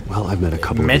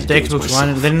με το Xbox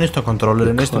One δεν είναι στο controller,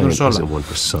 είναι στην κονσόλα.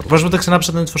 Πρόσφατα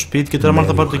ξανάψα το Need for Speed και τώρα μάλλον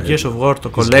θα πάρω το Gears of War,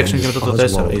 το Collection και μετά το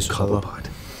 4 ίσως θα δω.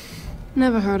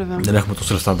 Δεν έχουμε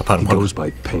τόσο λεφτά να τα πάρουμε όλα.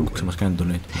 Μας κάνει το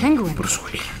donate.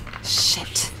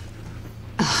 Shit.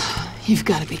 You've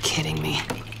got to be kidding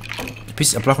me.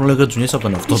 Επίσης απλά έχουν λίγο τζουνιές από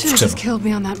τον εαυτό τους, ξέρω.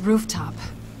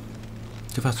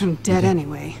 Τι φάση. I'm dead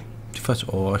anyway. Τι φάση,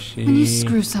 όχι. When you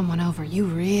screw someone over, you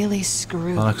really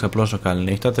screw. Θα να ξαπλώσω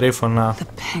καληνύχτα, τρίφωνα. The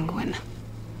penguin.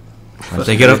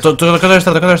 Το κάτω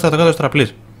αριστερά, please.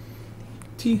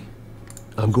 Τι.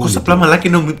 Κώστα απλά μαλάκι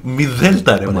είναι μη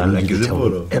δέλτα ρε μαλάκι, δεν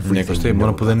μπορώ. Ναι, Κωστή,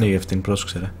 μόνο που δεν είναι η ευθύνη,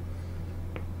 πρόσεξε ρε.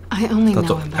 Θα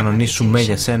το κανονίσουμε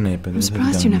για σένα, παιδί.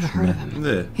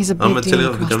 Ναι, άμα έτσι έλεγα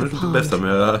να κανονίσουμε τον πέφταμε.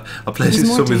 Απλά εσύ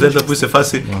στο μη δέλτα που είσαι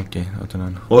φάση.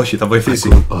 Όχι, θα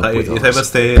βοηθήσει. Θα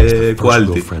είμαστε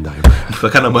quality. Θα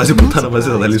κάνα μαζί, πουτάνα μαζί,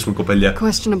 θα τα λύσουμε κοπελιά.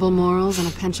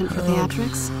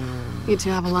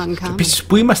 Επίσης,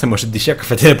 πού είμαστε με την τυχαία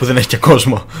καφετέρια που δεν έχει και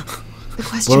κόσμο.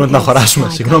 Μπορούμε να την αγοράσουμε.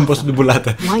 Συγγνώμη, πώς την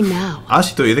πουλάτε.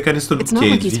 Άσχητο, είδε κανείς τον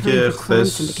Cage, βγήκε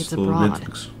χθες στο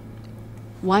Netflix.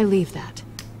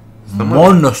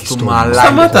 Μόνος του μαλάκι.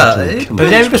 Σταμάτα!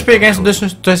 Παιδιά, είπες πήγε κανείς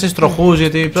στους 4 τροχούς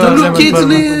γιατί... Το Luke Cage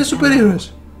είναι σούπερ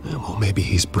ήρωες.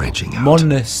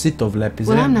 Μόνο εσύ το βλέπεις,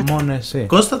 μόνο εσύ.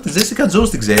 Κώστα, τη Jessica Jones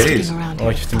την ξέρεις?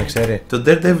 Όχι, αυτή με ξέρει. Το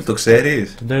Daredevil το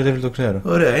ξέρεις? Το Daredevil το ξέρω.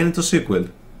 Ωραία, είναι το sequel.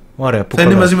 Ωραία, θα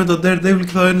είναι μαζί με τον Daredevil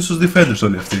και θα είναι στους Defenders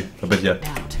όλοι αυτοί τα παιδιά.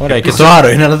 Ωραία, και το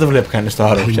Arrow είναι, αλλά δεν βλέπει κανείς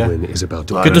το Arrow πια.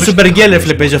 Και το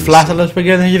Supergirl παίζει ο Flash, αλλά το Supergirl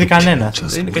δεν έχει δει κανένα.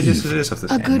 Είναι κακές σειρές αυτές.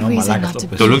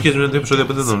 Το Luke Cage είναι το επεισόδιο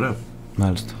που δεν είναι ωραίο.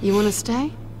 Μάλιστα. You want to stay?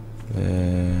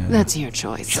 That's your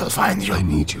choice. She'll find you. I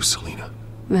need you, Selena.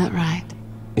 That right?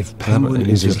 If Penguin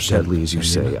is as deadly as you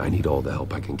say, I need all the help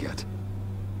I can get.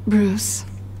 Bruce,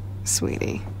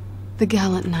 sweetie, the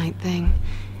gallant knight thing,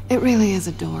 it really is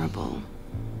adorable.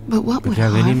 But what would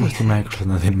δεν Harvey είμαστε με Microsoft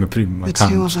να δίνουμε premium the two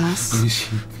account. of us?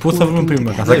 Πού θα βρούμε premium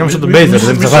account? Θα κάνουμε στον Bazer,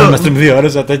 δεν θα βάλουμε stream 2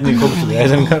 ώρες, θα τέτοιο κόμπι του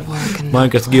Eisenhower.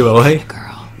 Minecraft giveaway.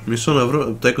 Μισό να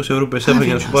βρω τα 20 ευρώ που εσέφαγε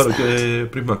για να σου πάρω και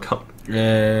premium account.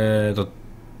 Το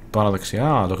πάνω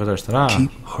δεξιά, το κάτω αριστερά. Keep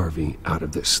Harvey out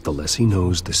of this. The less he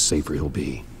knows, the safer he'll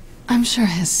be. I'm sure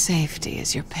his safety is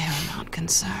your paramount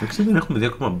concern. Εντάξει, δεν έχουμε δει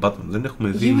ακόμα Batman, δεν έχουμε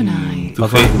δει... You and I.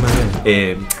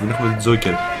 Δεν έχουμε δει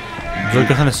Joker.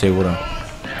 Joker θα είναι σίγουρα.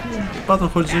 Batman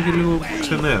χωρίς Joker λίγο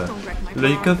ξενέρα.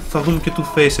 Λογικά θα δούμε και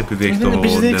Two-Face επειδή έχει το...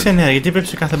 Επίσης δεν είναι ξενέρα, γιατί πρέπει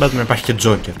σε κάθε Batman να υπάρχει και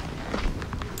Joker.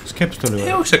 Σκέψτε το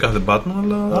λίγο. Όχι σε κάθε Batman,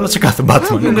 αλλά σε κάθε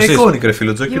Batman. Είναι εικόνικ ρε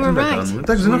φίλο, Joker τι να κάνουμε.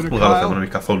 Εντάξει, δεν έχουμε μεγάλο θέμα να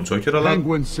έχει καθόλου Joker, αλλά...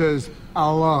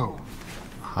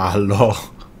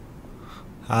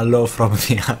 Hello from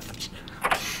the others.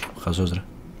 Χαζός ρε.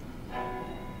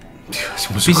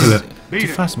 Τι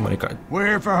φάση μωρέ.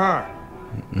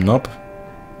 Nope.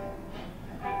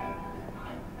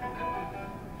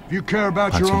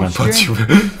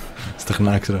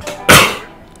 Στεχνά ξέρω.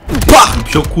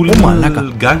 Πιο cool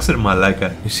gangster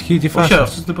μαλάκα. Ισχύει, τι φάση. Όχι,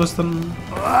 αυτός τύπος ήταν...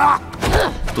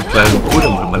 Το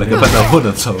κλαρικούρεμα μαλάκα, είπα να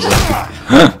βόνα τους αγώνα.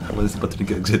 Άμα δεις την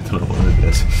πατρική δεν ξέρετε τον αγώνα, δεν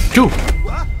πειράζει. Κιου!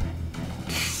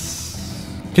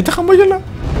 Και τα χαμόγελα.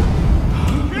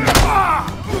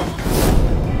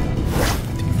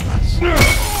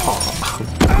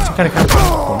 Τι κάνει κάτι.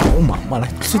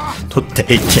 Μαλάκα, το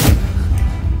Taken.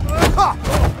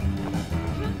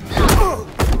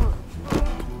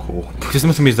 Ποιος δεν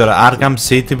με θυμίζει τώρα, Arkham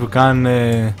City που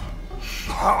κάνει...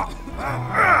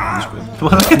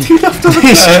 Μαλάκα, τι είναι αυτό?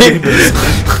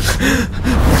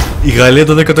 Η Γαλλία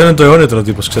το 19ο αιώνα τώρα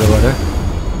τύπος, ξέρω εγώ, ρε.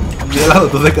 Η Ελλάδα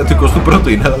το 21ο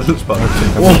είναι, αλλά δεν τους πάω.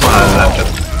 Ω, μαλάκα.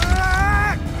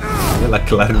 Έλα,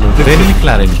 κλάρινο. Δεν είναι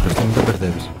κλάρινο, просто μην το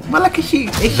μπερδεύεις. Μαλάκα,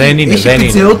 έχει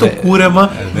πιτσεό το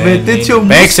κούρεμα με τέτοιο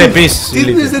μουσικό. Παίξε επίσης. Τι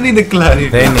λες δεν είναι κλάρινο?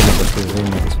 Δεν είναι, δεν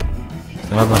είναι.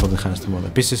 Σταμάτα να αποτυχάνεις τη μόδα.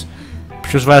 Επίσης,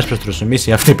 ποιος βάζει πλαστρούς, εμείς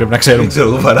ή αυτοί πρέπει να ξέρουμε. Δεν ξέρω,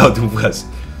 εγώ βαράω τι μου βγάζει.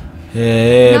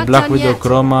 Black Widow,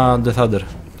 Chroma, The Thunder.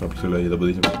 Από το λέγεται από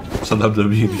δίκαια. Σαν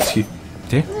WWE ισχύει.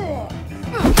 Τι?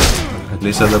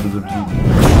 Λέει σαν WWE.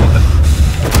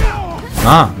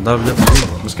 Α, WWE.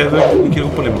 Μας κάνει εδώ και λίγο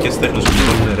πολεμικές τέχνες που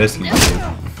είναι wrestling.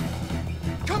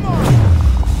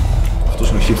 Αυτός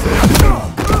είναι ο hipster.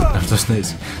 Αυτός είναι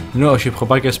έτσι. Είναι ο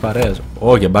hip-hopάκιας παρέας.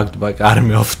 Όχι, back to back,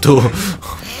 army of two.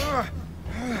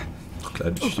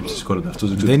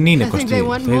 Δεν είναι Κωστή,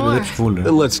 δεν ψηφούλε.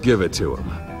 Let's give it to him.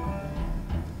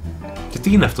 Και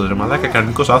τι είναι αυτό ρε μαλάκα,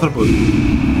 κανονικός άνθρωπος?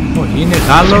 Όχι, είναι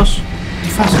Γάλλος. Τι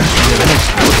φάση είναι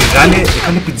οι Γάλλοι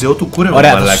έκανε πιτζεό του κούρεμα.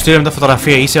 Ωραία, θα σου στείλω με τα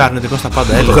φωτογραφία, είσαι αρνητικός στα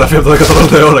πάντα. Φωτογραφία από το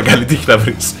 18ο αιώνα, καλή τύχη να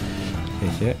βρεις.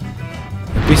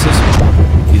 Επίσης,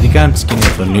 η κάνει τη σκηνή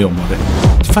από τον Νίο, μωρέ.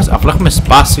 Τι φάση, απλά έχουμε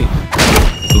σπάσει.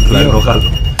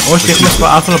 Όχι, έχουμε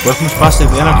άνθρωπο που έχουμε σπάσει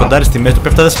ένα κοντάρι στη μέση του.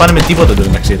 Πέφτα δεν σπάνε με τίποτα το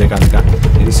μεταξύ, δεν κάνει καν.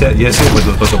 Για εσύ έχουμε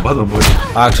το τόσο πάνω μπορεί.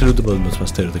 Α, ξέρω ούτε πότε με το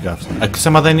σπαστέρι, δεν κάφτω. Εκτός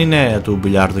άμα δεν είναι του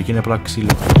μπιλιάρδου και είναι απλά ξύλο.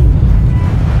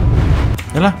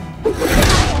 Έλα.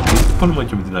 Πάλι μόνο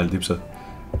και με την άλλη τύψα.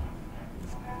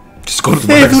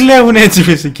 Δεν δουλεύουν έτσι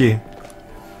φυσικοί.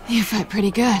 You fight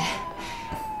pretty good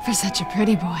for such a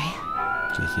pretty boy.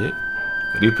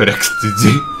 Reaper XTG.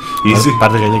 Easy.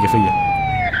 Πάρτε γαλιά και φύγε.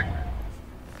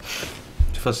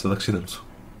 Τι φάση στα ταξίδα του.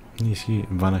 Ισχύει,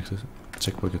 βάναξες.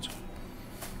 Check pockets.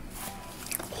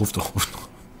 Χούφτο.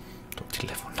 Το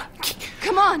τηλεφωνάκι.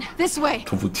 Come on, this way.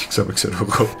 Το βουτήξαμε, ξέρω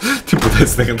εγώ. Τίποτα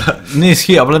έτσι δεν κατά. Ναι,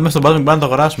 ισχύει. Απλά μέσα στον Batman μπορεί να το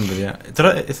αγοράσουμε, παιδιά.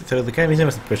 Τώρα θεωρητικά εμείς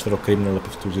είμαστε περισσότερο criminal από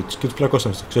αυτούς. Και τους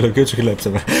πλακώσαμε στο ξέρω και τους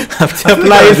χιλέψαμε. Αυτοί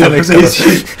απλά ήρθαν εξής.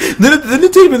 Δεν είναι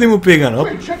τι παιδί μου πήγαν.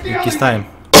 Kiss time.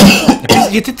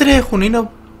 Γιατί τρέχουν, είναι.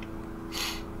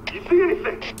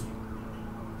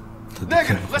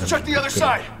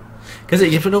 Κάτσε,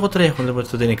 για ποιο λόγο τρέχουν, δεν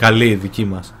ότι είναι καλή η δική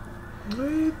μας.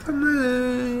 Ήτανε...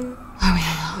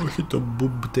 Όχι το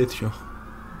μπουμπ τέτοιο.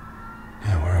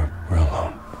 Yeah, we're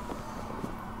alone.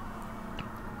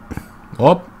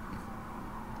 Οπ.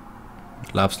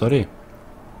 Love story.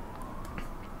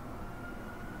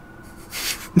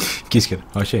 Κίσκερ,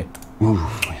 όχι.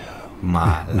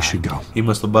 Μάλιστα.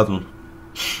 Είμαστε στον Batman.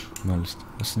 Μάλιστα.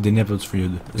 Στην ταινία που τους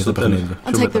φιλιούνται. Στο τέλος.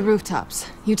 I'll take the rooftops.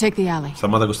 You take the alley.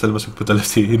 Σταμάτα Κωστέλ μας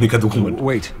εκμεταλλευτεί. Είναι η Catwoman.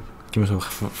 Wait. Και είμαι στο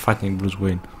fucking Bruce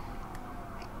Wayne.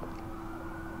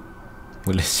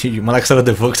 Μου λέει εσύ, μαλάκα σαν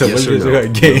ραντεβού, ξέρω εγώ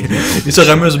γκέι. Είσαι ο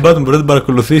γαμμένος Batman, μπορεί να την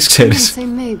παρακολουθείς, ξέρεις.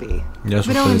 Γεια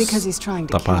σου, φίλες.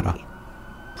 Τα πάρα.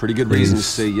 Pretty good reason to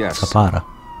say yes. Τα πάρα.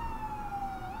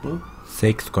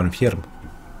 Fake to confirm.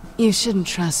 You shouldn't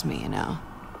trust me, you know.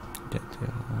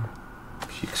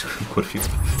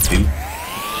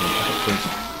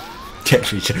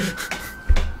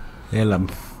 Έλα.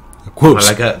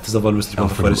 Μαλάκα, θες να βάλουμε στις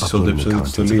επαναφορές σε όλο το επεισόδιο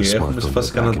της Τολή. Έχουμε σε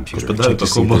φάση κανένα 25 λεπτό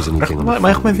ακόμα. Μα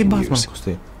έχουμε δει Batman,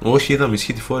 Κωστή. Όχι, είδαμε,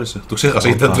 ισχύει τη φόρεσε. Το ξέχασα,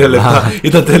 ήταν 3 λεπτά.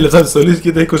 Ήταν 3 λεπτά της Τολής και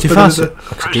ήταν 25 λεπτά.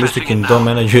 Θα ξεκλείσει το κινητό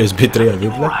με ένα USB 3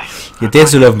 δίπλα. Γιατί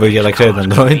έτσι δουλεύουμε για να ξέρετε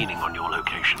Android.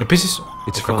 Επίσης,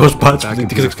 ο κακός πάτσο που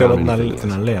δεν ξέρω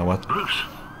την αλέα, what.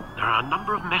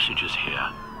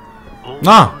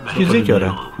 Να, έχεις δίκιο,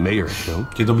 ρε.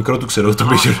 Και το μικρό του ξέρω, το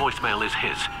Mayor.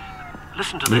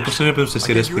 Μήπως είναι παιδί στις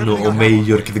σειρές που είναι ο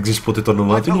Mayor και δεν ξέρεις ποτέ το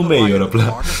όνομά του, είναι ο Mayor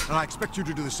απλά.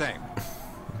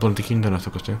 Λοιπόν, τι κινητό είναι αυτό,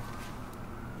 Κωστή.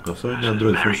 Αυτό είναι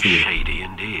Android, for sure.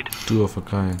 Two of a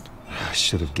kind. I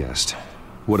should have guessed.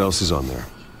 What else is on there?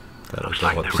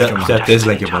 Ποια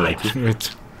Tesla και μαλάκι.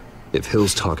 If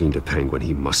Hill's talking to Penguin,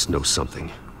 he must know something.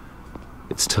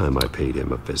 It's time I paid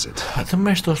him a visit. Δεν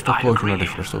με έστω στο κόκκινο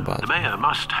ρεύμα στον Batman.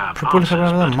 Πιο πολύ θα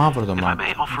πρέπει να ήταν μαύρο το μάτι.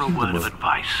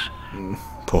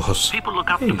 Πώς.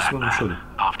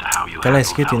 Καλά,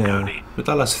 ισχύει ότι είναι.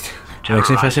 Μετάλλασσεται.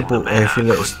 Εντάξει, η φάση που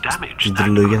έφυγε στην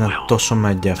τριλογία ήταν τόσο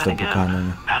μαγκιά αυτό που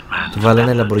κάνανε. Του βάλε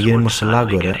ένα Lamborghini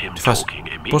Murcielago, ρε. Τη φάση.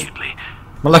 Πώς.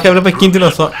 Μαλάκα, έβλεπα εκείνη την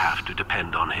οθόνη.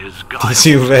 Τι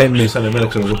συμβαίνει. Σαν εμένα,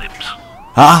 ξέρω εγώ.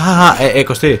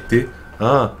 Κωστή. Τι.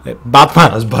 Batman.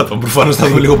 Ας Batman. Προφανώς θα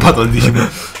δω λίγο Batman αντίχημα.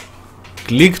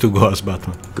 Click to go as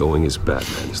Batman. Going as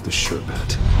Batman is the sure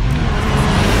bet.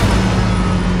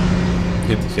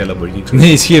 Γιατί είχε Lamborghini. Ναι,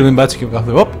 ισχύει, μην πάτσε και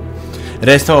κάθε.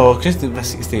 Ρε,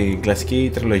 στην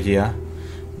κλασική τριλογία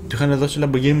του είχαν δώσει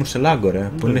Lamborghini Murcielago,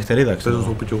 ρε. Που είναι νυχτερίδα, ξέρω. Θέλω να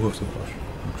το πω κι εγώ αυτό.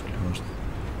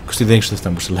 Κωστή, δεν ήξερα ότι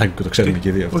ήταν Murcielago και το ξέρουμε και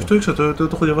οι δύο. Όχι, το ήξερα, το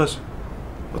έχω διαβάσει.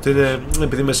 Ότι είναι,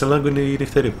 επειδή Murcielago είναι η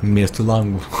νυχτερίδα. Μία στο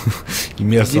Λάγκο. Η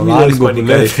μία στο Λάγκο που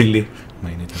λέει φίλοι. Μα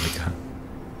είναι Ιταλικά.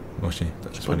 Όχι,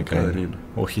 Ισπανικά είναι.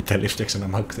 Όχι, Ιταλία φτιάξανε να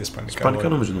μάθουν Ισπανικά. Ισπανικά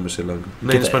νομίζω είναι Murcielago.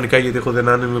 Ναι, είναι Ισπανικά γιατί έχω δεν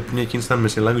άνεμο που μια κίνηση ήταν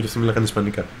Murcielago και αυτοί μιλάγανε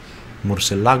Ισπανικά.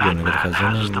 Murcielago είναι καταρχάς,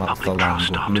 δεν είναι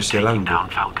Μαρθαλάγκο.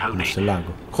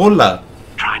 Murcielago. Κόλλα!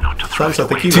 Θάλσσα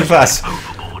τα κύματα. Τι φάση.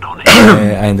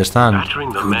 I understand.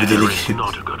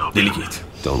 Delicate.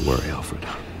 Don't worry, Alfred.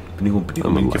 Πνίγουν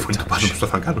και φωνή το πάνω που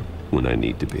θα κάνω. When I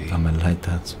need to be. I'm a light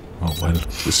touch. Oh well.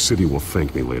 The city will thank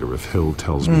me later if Hill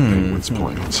tells me Penguin's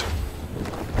plans.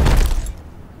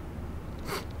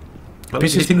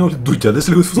 Επίσης είναι όλη ντούκια, δεν σε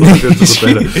λίγο φωτογραφία εδώ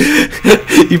πέρα.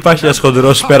 Υπάρχει ένας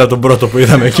χοντρός πέρα τον πρώτο που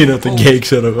είδαμε εκείνο τον γκέι,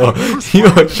 ξέρω εγώ.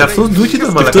 Και αυτός ντούκι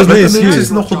ήταν μαλακά,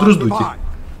 είναι ο χοντρός ντούκι.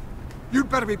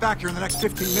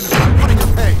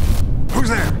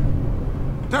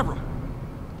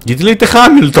 Γιατί λέγεται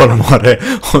Χάμιλτον, μωρέ,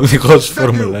 ο οδηγός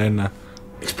Φόρμουλα 1.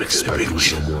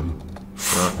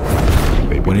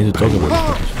 Μπορεί να είναι το τόπο.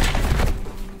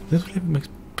 Δεν δουλεύει με...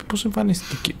 Πώς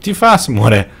εμφανίστηκε... Τι φάση,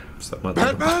 μωρέ.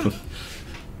 Σταμάτα.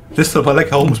 Δες το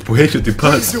μαλάκα όμως που έχει ο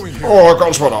τυπάς.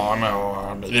 Καλησπέρα,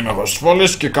 είμαι εγώ στις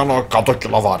φόλες και κάνω 100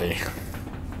 κιλά βάρη.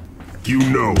 You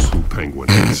know who Penguin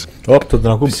is. Όπ, το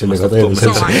τον ακούμπησε λίγο, το είδες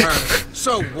έτσι.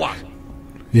 So what?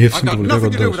 I got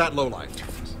nothing to do with that lowlife.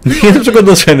 Γιατί τόσο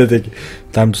κοντός φαίνεται εκεί.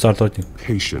 Time to start talking.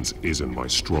 Patience isn't my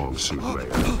strong suit,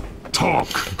 Mayor. Talk!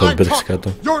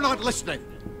 You're not listening.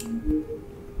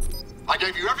 I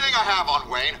gave you everything I have on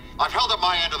Wayne. I've held up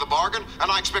my end of the bargain, and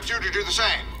I expect you to do the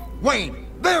same. Wayne,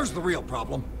 there's the real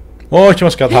problem. Όχι,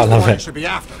 μας κατάλαβε.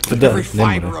 Every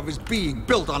fiber of his being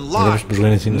built on lies.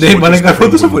 Ναι, μαλάκα αυτό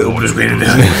το σαφώ. Ο Bruce Wayne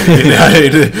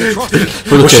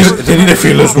δεν είναι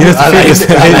φίλος μου, αλλά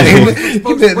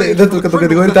δεν το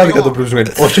κατηγορείται άδικα τον Bruce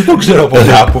Wayne. Όχι, το ξέρω από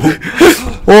κάπου.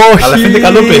 Όχι, αλλά φαίνεται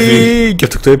καλό παιδί. Και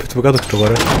αυτό το είπε το κάτω στο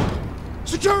βαρέ.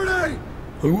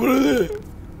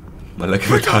 Μαλάκα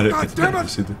με το άρε.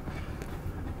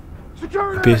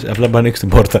 Επίσης, απλά μπα ανοίξει την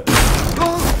πόρτα.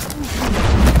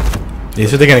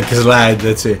 Είσαι ότι έκανε και slide,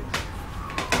 έτσι.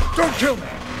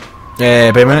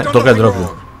 Περίμενε, το έκανε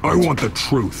τρόπο.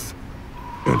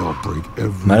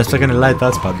 Μ' αρέσει που έκανε light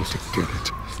touch πάντως.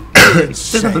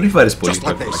 Δεν τον ήφαρες πολύ.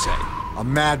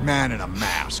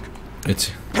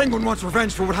 Έτσι. Penguin wants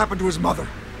revenge for what happened to his mother.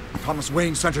 Thomas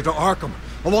Wayne sent her to ARKHAM,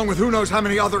 along with who knows how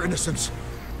many other innocents.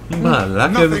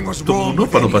 Μαλάκα, το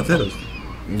μονόπανο πατέρας.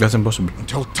 That's impossible.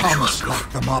 Until Thomas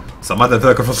locked them up. Σταμάτα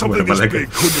τώρα καρφώσαμε ρε μαλάκα.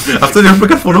 Αυτό είναι που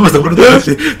καρφωνόμαστε πρώτα.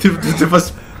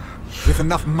 With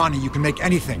enough money you can make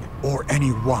anything or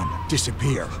anyone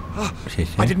disappear.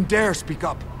 I didn't dare speak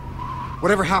up.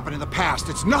 Whatever happened in the past,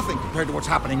 it's nothing compared to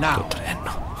what's happening now.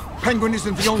 Penguin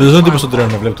isn't the only one. Δεν τύπο στον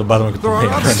τρένο να βλέπει τον Batman και τον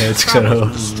Penguin, έτσι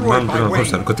ξέρω. Μάλλον πρέπει να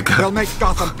δώσει τα ναρκωτικά.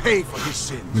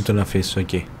 Μην τον αφήσεις,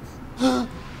 οκ.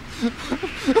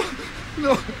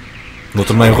 Μου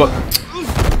τον εγώ...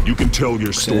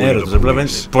 Ξέρω, δεν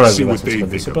βλέπεις πόρα δίπλα σας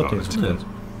πατήσει, πρώτη.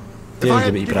 Τι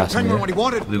έλεγε η πράσινη,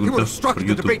 δεν γουρτός στο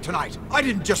YouTube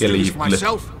και έλεγε πλέον.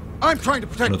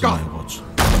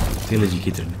 Τι έλεγε η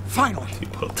κίτρινη.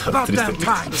 Τίποτα, τρεις το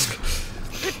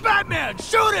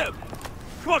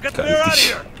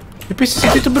Επίσης,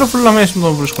 γιατί τον πυροβολούν μέσα μου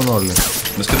τον βρίσκουν όλοι.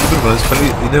 Μες και τον πυροβολούν,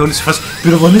 είναι όλοι σε φάση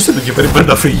πυροβολήστε τον και περιμένουν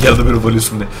να φύγει για να τον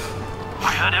πυροβολήσουν. I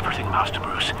heard everything, Master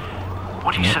Bruce.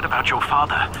 What he said about your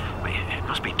father, it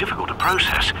must be difficult to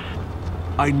process.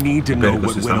 I need to know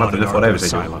what went on in our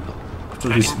asylum.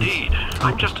 Indeed,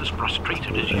 I'm just as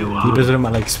frustrated as you are. Είπες ρε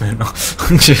μαλακισμένο.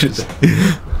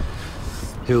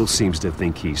 Hill seems to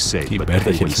think he's safe, but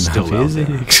Penguin's still out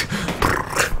there.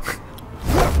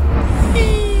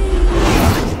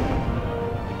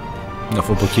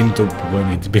 Αυτό το κίνητο που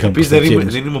είναι, την πήγαν προς τα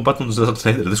κίνηση. Δεν είμαι ο Batman του Zack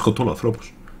Snyder, δεν σκοτώνω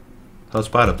ανθρώπους. Θα τους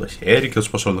πάρω από το χέρι και θα τους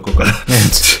πάσω όλα τα κόκκαλα.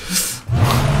 Έτσι.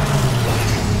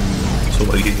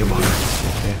 Σοβαρή και μόνο.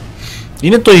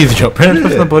 Είναι το ίδιο, πρέπει να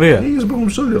πέφτει την απορία. Είναι στο πρώτο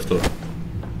επεισόδιο αυτό.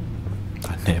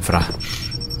 Τα νεύρα.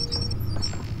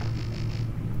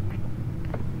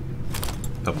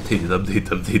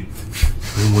 Update.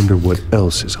 I wonder what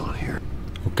else is on here.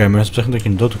 Ο καημένος ψάχνει το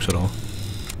κινητό του, ξέρω εγώ.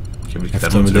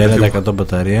 71%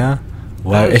 μπαταρία.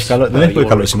 Έχει καλό, δεν έχει πολύ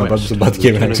καλό σήμα πάντως στον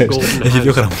Batcave, να ξέρεις. Έχει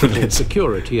 2 γραμμούλες.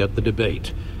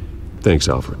 Thanks,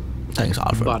 Alfred. Thanks,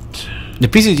 Alfred.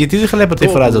 Επίσης, γιατί δεν χαλάει η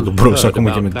φράζα του Bruce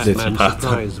ακόμα και με τις έτσι.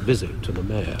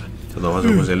 Θα το βάζω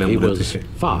όπως λέμε μου ότι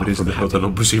βρίζεται όταν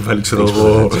ο Bruce έχει βάλει, ξέρω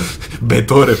εγώ,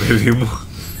 μπετό ρε παιδί μου.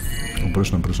 Ο Bruce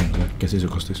να και εσύ είσαι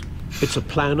Κωστής.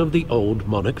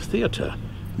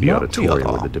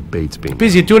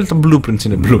 Επίσης, γιατί όλοι τα blueprints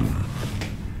είναι blue.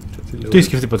 Τι έχει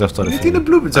σκεφτεί ποτέ αυτό ρε φίλε. Γιατί είναι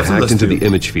blueprints αυτό το into the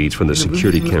image feeds from the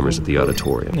security cameras at the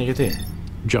auditorium. Ναι, γιατί.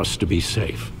 Just to be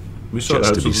safe. Μισό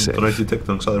τον αρχιτέκτο,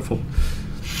 τον ξάδερφο.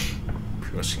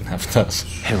 Ποιος είναι αυτός.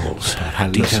 Hells,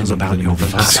 details about your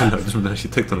father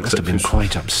must have been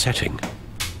quite upsetting.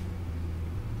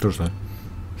 Σωστά.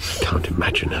 Can't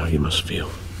imagine how you must feel.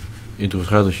 Ή του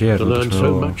βγάλω το χέρι. To learn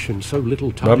so much in so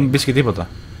little time. Μπορεί να μην πεις και τίποτα.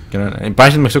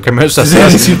 Υπάρχει με στο καμένο στα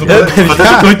στάση.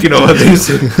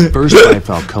 First by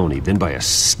Falcone, then by a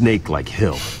snake like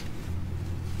Hill.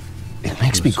 It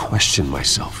makes me question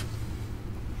myself.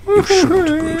 You shouldn't,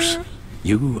 Bruce.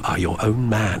 You are your own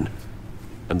man.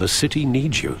 And the city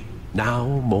needs you, now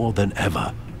more than ever.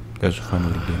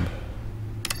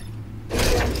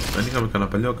 Αν είχαμε κανένα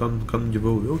παλιό, κάνουν και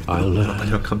εγώ. I'll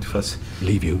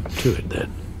leave you to it then.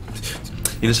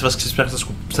 Είναι σε βάση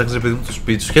ψάχνεις ρε παιδί μου το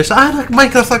σπίτι σου και λες «Α,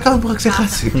 Minecraft θα κάνω που είχα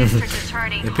ξεχάσει».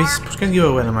 Επίσης, πώς κάνει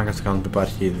εγώ ένα Minecraft θα κάνω που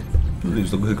υπάρχει ήδη. Δεν είναι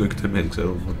στον κωδικό εκτεμένη,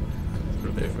 ξέρω.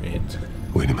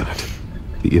 Wait a minute.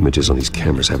 The images on these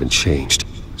cameras haven't changed.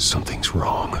 Something's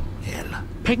wrong.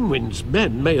 Penguin's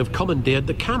men may have commandeered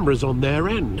the cameras on their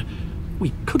end. We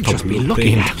could just be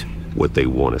looking at what they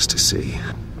want us to see.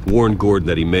 Warn Gordon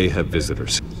that he may have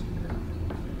visitors.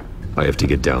 I have to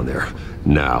get down there.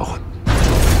 Now.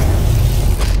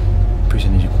 Επίσης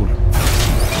ανοίγει κούλα.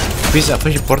 Επίσης αυτό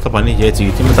έχει πόρτα που ανοίγει έτσι,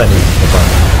 γιατί μετά ανοίγει το πάνω.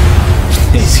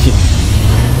 Ισχύει.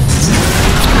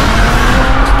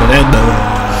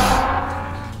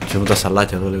 Και με τα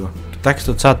σαλάκια εδώ λίγο.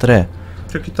 Κοιτάξτε το chat ρε.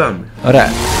 Και κοιτάμε. Ωραία.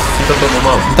 Κοίτα το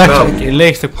όνομά μου. Εντάξει, λέει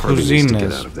έχετε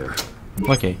κουζίνες.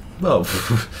 Οκ.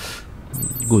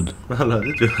 Good. Αλλά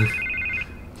τέτοιο.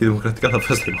 Και δημοκρατικά θα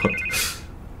φας την μάτα.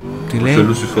 Τι λέει? Man,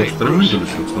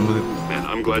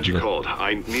 I'm glad you called.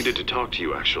 I needed to talk to you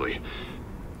actually.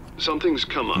 Something's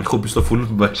come up. Έχω πει στο full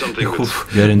Batman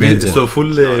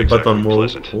mode.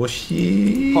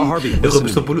 Όχι. Έχω πει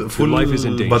στο full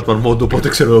Batman mode, οπότε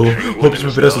ξέρω εγώ. Όποιος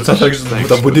με πειράζει στο τσάτ με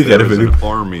τα μπουνίδια ρε παιδί.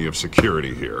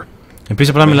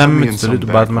 Επίσης απλά μιλάμε με τη στολή του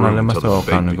Batman, αλλά είμαστε ο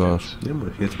κανονικός.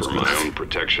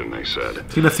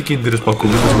 Τι είναι αυτοί οι κινητήρες που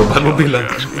ακούμε στο Batmobile?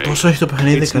 Πόσο έχει το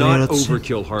παιχνίδι, καλή ερώτηση.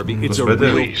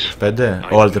 5?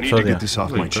 Όλα τα επεισόδια.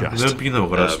 Δεν πήγαινε να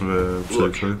αγοράσουμε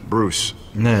επεισόδιο. Bruce.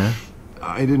 Ναι.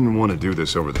 I didn't want to do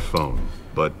this over the phone,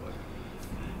 but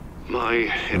my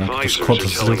advisors are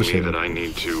telling me that I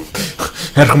need to.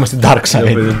 Έρχομαι στην Dark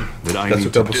Side. Κάτσε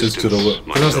κάπως έτσι ξέρω εγώ.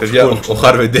 Ο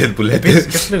Harvey Dent που λέτε.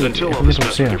 Έχουμε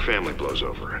υποψία.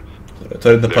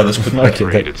 Τώρα είναι πάντα σπουδή.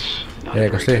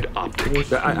 Κωστή.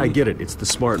 I get it. It's the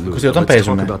smart move. Κωστή, όταν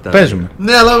παίζουμε. Παίζουμε.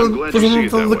 Ναι, αλλά πώς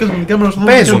θα το κάνουμε και άμενα στο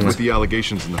παίζουμε.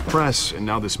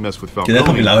 Και δεν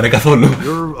το μιλάω ρε καθόλου.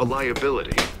 You're a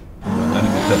liability.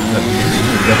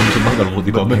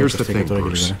 But here's the thing,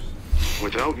 Bruce.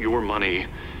 Without your money,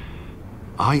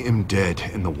 I am dead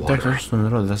in the water.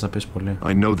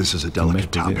 I know this is a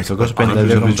delicate topic, but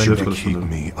I'm sure to keep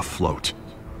me afloat.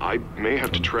 I may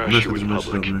have to trash you in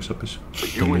public, but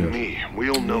you and me,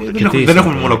 we'll know the truth. Δεν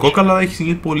έχουμε μόνο κόκα, αλλά έχει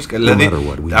γίνει πολύ σκαλή. Δηλαδή,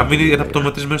 αν μείνει ένα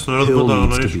πτώματις μέσα στο νερό, δεν μπορούμε να το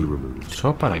αναγνωρίσουμε.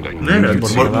 Σόπαρα. Ναι,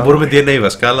 μπορούμε DNA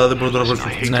βασικά, αλλά δεν μπορούμε να το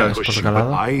αναγνωρίσουμε. Ναι, πόσο καλά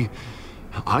εδώ.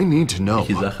 I need to know.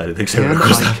 Έχει ζάχαρη, δεν ξέρω. Can I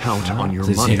count on your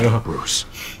money, Bruce?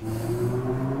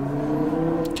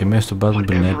 Και μέσα στον Batman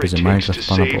πριν έπαιζε Minecraft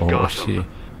πάνω από όχι.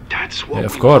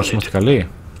 Of course, είμαστε καλοί.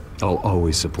 I'll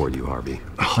always support you, Harvey.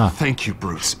 Thank you,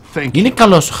 Bruce. Thank you. Είναι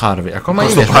καλός ο Harvey, ακόμα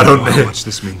είναι. Στο παρόν, ναι.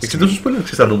 Εξαιρετικά πολύ να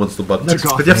ξέρεις τα ονόματα στον Batman.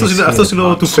 Παιδιά, αυτός είναι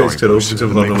ο Two-Face, ξέρω, δεν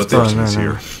ξέρω τα ονόματα.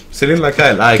 Σελίνα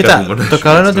Κάιλ, κοίτα, το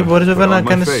καλό είναι ότι μπορείς βέβαια να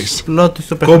κάνεις plot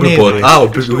στο παιχνίδι. Ο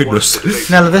Πισουίνος.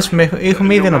 Ναι, αλλά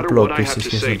έχουμε ήδη ένα plot twist σε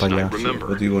σχέση με παλιά.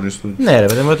 Ότι οι γονείς του. Ναι ρε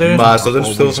παιδί μου, ότι... Μα στο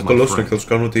τέλος του θα κολλώσουν και θα τους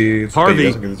κάνουν ότι τους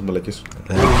παγιάσαν και τις μαλακές.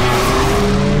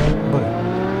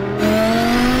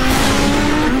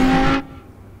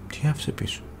 Τι άφησε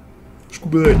πίσω?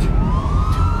 Σκουμπεδάκι.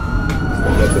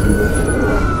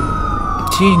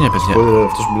 Τι είναι παιδιά?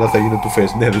 Αυτός που μιλά θα γίνει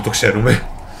Two-Face. Ναι, δεν το ξέρουμε.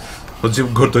 Ο Jim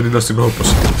Gordon είναι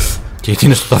αστυνόμος. Και γιατί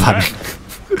είναι στο ταβάνι?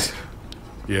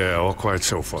 Yeah, all quiet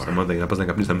so far. Σταμάτα για να πας να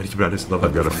καπνίσεις, να μην έχει πρέπει να στο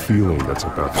ταβάνι.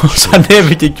 Πώς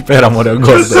ανέβηκε εκεί πέρα μωρέ ο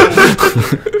Gordon.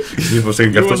 Μήπως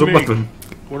έγινε και αυτός ο Batman.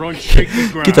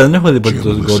 Κοίτα, δεν έχω δει ποτέ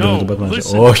τον Gordon με τον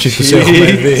Batman. Όχι, τους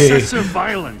έχουμε δει.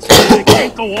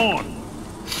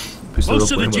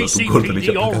 Most of the GCPD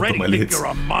already think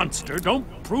you're a monster. Don't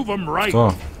prove them right.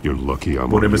 You're lucky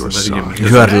I'm on your side.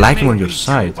 You are like on your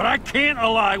side. But I can't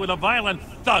ally with a violent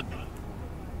thug.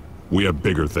 We have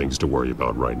bigger things to worry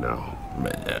about right now.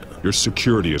 Your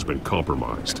security has been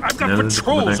compromised. I've got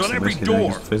patrols on every door.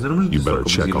 You better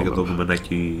check on them.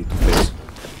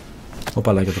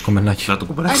 Όπαλα για το κομμενάκι. I'd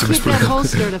keep that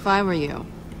holstered if I were you.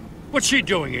 What's she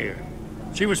doing here?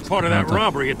 She was part of that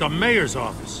robbery at the mayor's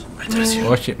office.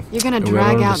 Όχι. You're gonna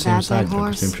drag out that dead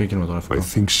horse? I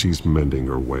think she's mending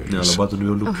her ways.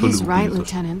 Oh, he's right,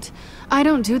 Lieutenant. I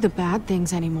don't do the bad things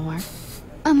anymore.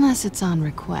 Unless it's on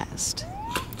request.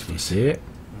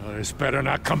 This better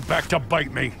not come back to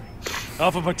bite me.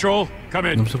 Alpha Patrol, come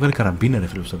in. Νομίζω βγάλει καραμπίνα ρε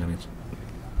φίλος το κάνει έτσι.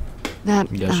 That,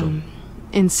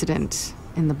 incident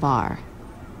in the bar.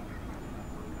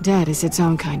 Dead is its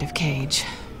own kind of cage.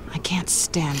 I can't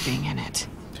stand being in it.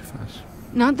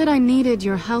 Not that I needed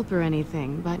your help or anything,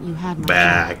 but you had my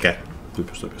back.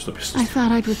 I thought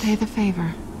I'd repay the favor.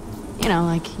 You know,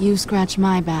 like you scratch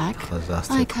my back,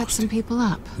 I cut some people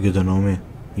up. You don't know me.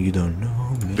 You don't know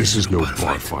me. This is no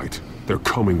bar fight. They're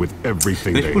coming with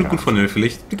everything they have.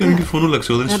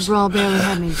 That brawl barely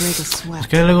had me break a sweat.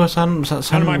 Και λίγο σαν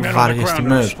βάριες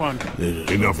τιμές.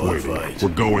 Enough waiting.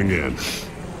 We're going in.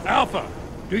 Alpha,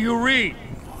 do you read?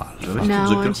 Now,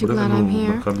 aren't you glad I'm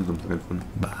here?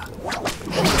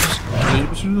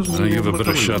 Now you have a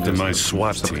better shot than my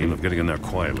SWAT team of getting in there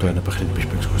quietly.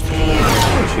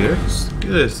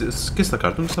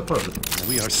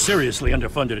 We are seriously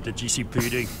underfunded at the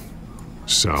GCPD.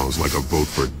 Sounds like a vote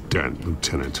for Dent,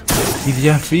 Lieutenant. Η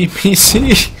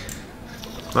διαφήμιση.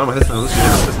 Άμα θες να δώσεις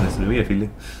μια στην αστυνομία, φίλε.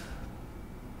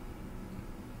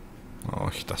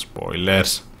 Όχι τα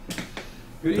spoilers.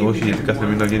 Όχι, γιατί κάθε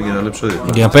μήνα βγαίνει για ένα άλλο επεισόδιο.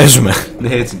 Για να παίζουμε. Ναι,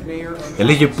 έτσι.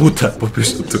 Έλεγε πούτα από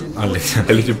πίσω του. Αλήθεια.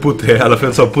 Έλεγε πούτε, αλλά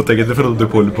φαίνεται σαν πούτα γιατί δεν φαίνεται το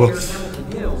υπόλοιπο.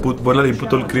 Μπορεί να είναι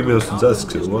πούτα όλη κρίμη στο Justice,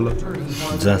 ξέρω εγώ, αλλά.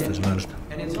 Justice, μάλιστα.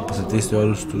 Αποθετήστε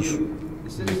όλους τους.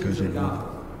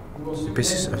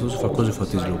 Επίσης, αυτός ο φακός δεν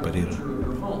φωτίζει λίγο περίεργο.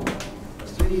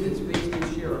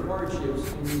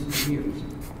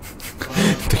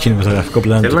 Το κινηματογραφικό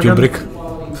πλάνο του Kubrick.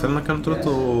 Θέλω να κάνω τώρα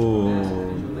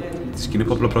τη σκηνή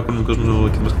που απλά πρέπει να κάνουμε ο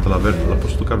κόσμος και μας καταλαβαίνει, αλλά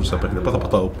πώς το κάνουμε σαν παιχνίδι. Θα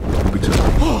πατάω που πήξε.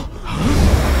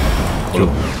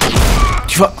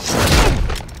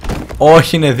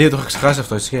 Όχι, είναι δύο, το είχα ξεχάσει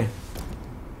αυτό, ισχύει.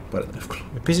 Πάρα εύκολο.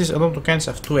 Επίσης, όταν το κάνεις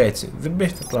αυτό έτσι, δεν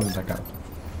πέφτει απλά να τα κάνω.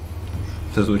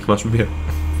 Θες να το δοκιμάσουμε μία.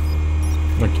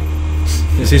 Οκ.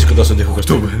 Εσύ σκοτάς τον τείχο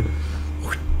Χριστούβε.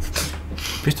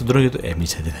 Πες τον τρόπο για το...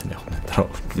 Εμείς δεν έχουμε τρόπο.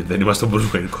 Γιατί δεν είμαστε όπως ο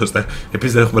Κώστα.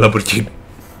 Επίσης δεν έχουμε Λαμπορκίνη.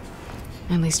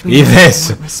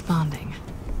 Είδες!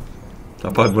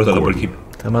 Θα πάμε πρώτα Λαμπορκίνη.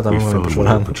 Θέματα μόνο με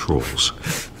προσφορά.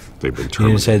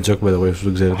 Είναι inside joke by the way, όσους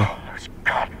δεν ξέρετε.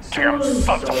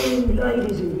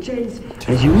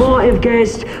 As you might have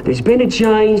guessed, there's been a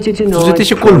change to tonight. Του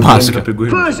ζητήσει cool mask.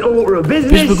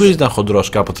 Πες που ήταν χοντρός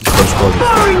κάποτε το χωρίς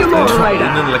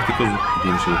Είναι εναλλακτικός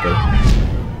γύρος εδώ πέρα.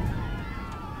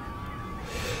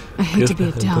 I hate to be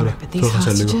a downer, but these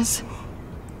hostages,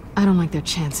 I don't like their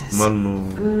chances. Μάλλον...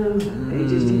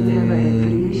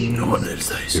 No one else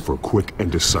dies. If we're quick and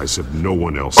decisive, no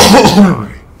one else will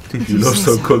die. Τι lost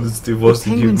on content στη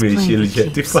Βόστη give me χίλια.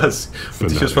 Τι φάση.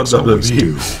 Τυχαίως φαντάζομαι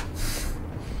βγει.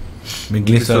 Μην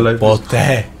κλείσετε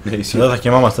ποτέ. Εδώ θα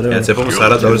κοιμάμαστε. Για τις επόμενες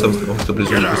 40 ώρες θα μας το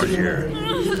πλησιάσουμε.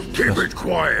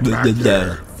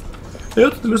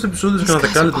 Όταν τελειώσει το επεισόδιο σε κανένα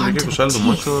δεκάλεπτο και 20 άλλο το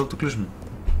μάξο θα το κλείσουμε.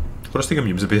 Κουραστήκαμε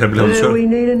και εμείς, δεν πήγαμε μιλάμε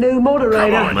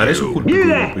τώρα. Μ' αρέσει ο cool.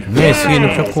 Ναι, εσύ είναι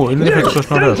πιο cool. Είναι διαφορετικός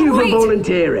και ωραίος.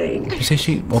 Εσύ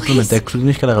έχει όπλο μετέξου, δεν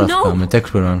έχει καταγραφικά.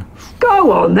 Μετέξου πρέπει να είναι.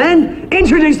 Go on then,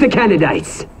 introduce the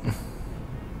candidates.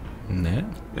 Ναι.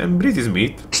 British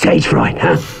meat. Stage fright,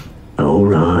 huh? All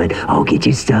right, I'll get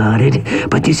you started,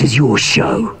 but this is your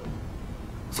show.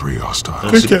 3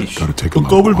 hostiles. Gotta take Ο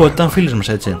Κόμπλπο ήταν φίλος μας,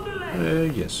 έτσι.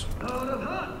 Yes.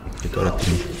 Και τώρα τι.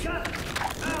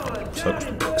 Σ' άκουσα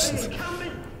το box.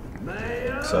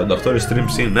 48 ώρες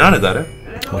stream scene, είναι άνετα ρε.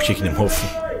 Όχι, έχει νεμόφου.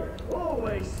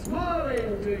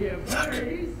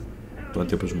 Τώρα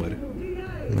τι έπαιζε Μάρη.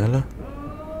 Έλα.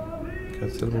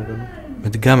 Κάτι θέλουμε να κάνουμε. Με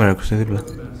την κάμερα ακουστεί δίπλα.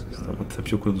 Σταματήσα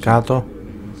πιο κοντά. Κάτω.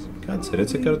 Κάτσε ρε,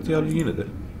 τσεκάρω τι άλλο γίνεται.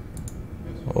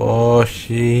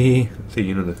 Όχι. Τι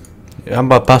γίνεται. Αν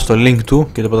πας στο link του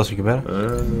και το πατάς εκεί πέρα.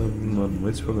 Μάλλον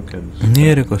έτσι πρέπει να κάνεις.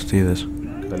 Ναι ρε Κωστίδες.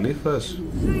 Καλή φάση.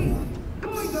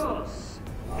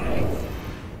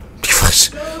 Τι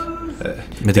φάση.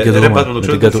 Με την κατηγορία.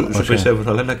 Σου περισσεύουν,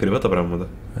 αλλά είναι ακριβά τα πράγματα.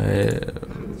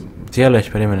 Τι άλλο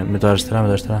έχει, περίμενε. Με το αριστερά, με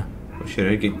το αριστερά. Όχι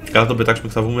ρε, και κάθε το πετάξουμε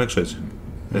και θα βγούμε έξω έτσι.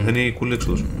 Δεν είναι η cool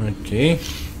έξοδος. Οκ.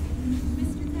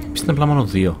 Πες είναι απλά μόνο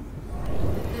 2.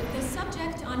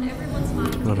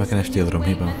 Πρέπει να κάνει αυτή η διαδρομή,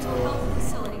 είπαμε.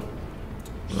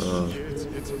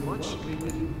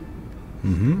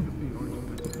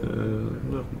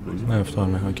 Ναι, αυτό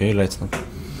ναι. Οκ, let's not.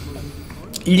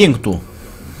 Link του.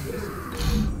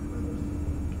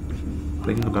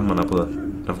 Πρέπει να το κάνουμε ανάποδα.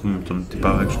 Να βγούμε με τον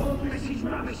τυπά έξω.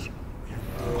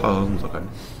 Θα το κάνει.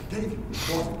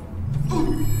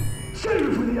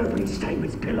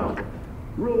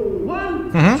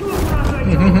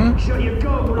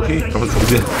 Όχι, θα μας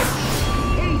φοβηθεί.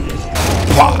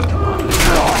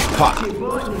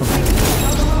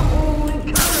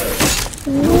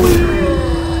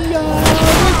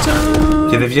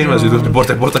 Και δεν βγαίνει μαζί του από την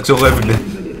πόρτα, η πόρτα ξεγόβεινε.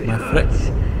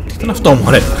 Τι ήταν αυτό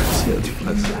μωρέ.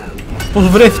 Πώς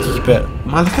βρέθηκε εκεί πέρα.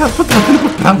 Μα δεν κάνω πότε να θέλει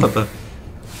πράγματα.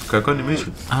 Κακό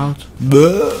animation. Out.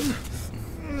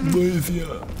 Βοήθεια.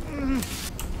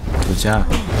 Τουτσιά.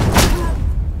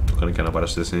 Το έκανε και να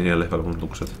παράσετε στην ίδια, αλλά είπα να το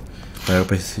ακούσατε. Παρέω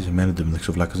πέθει σε μένα μεταξύ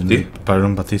ο βλάκας. Τι? Παρέω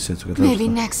να πατήσεις έτσι.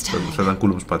 Θα ήταν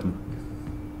κούλο όπως πάτημα.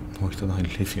 Όχι, θα ήταν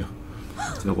ηλίθιο.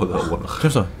 Εγώ δεν αγώνα. Τι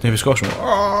αυτό, την επισκόσουμε.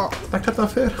 Τα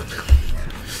καταφέρω.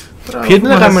 Ποιοι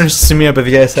ήταν χαμένοι στη σημεία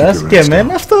παιδιά εσάς και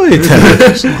εμένα αυτό ήταν.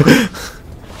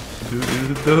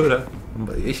 Τώρα.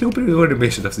 Έχει λίγο περίεργο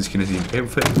animation αυτή τη σκηνή.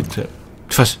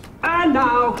 Τι φάση. And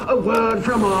now a word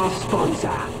from our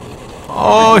sponsor.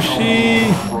 Όχι.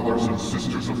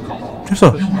 Τι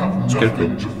αυτό.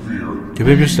 Και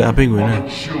πρέπει ποιος ήταν Penguin, ναι.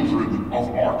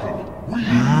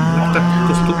 Αυτά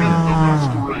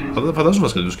κοστούμια. Φαντάζομαι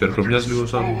μας καλή το Scarecrow, μοιάζει λίγο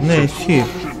σαν... Ναι, ισχύει.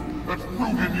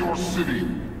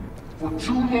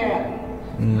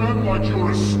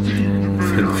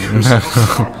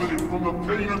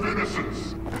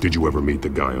 Did you ever meet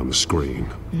the guy on the screen?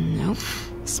 Nope.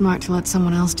 Smart to let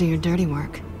someone else do your dirty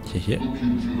work.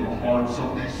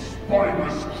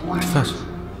 Τι φας?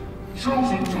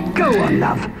 Go on,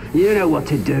 love. You know what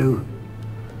to do.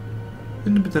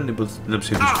 Δεν ήταν υποτίθεται να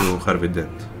ψήφισε το Harvey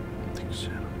Dent. Δεν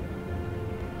ξέρω.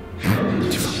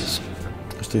 Τι φας?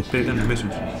 Ήταν μέσα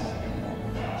του.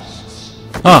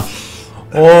 Α!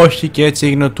 Όχι, και έτσι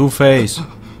έγινε ο Two-Face.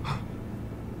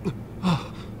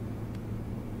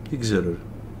 Δεν ξέρω.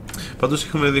 Πάντως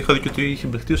είχα δει ότι είχε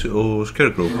μπλεχτεί ο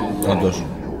Scarecrow. Όντως.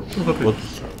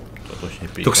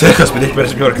 Το ξέχασα, επειδή έχει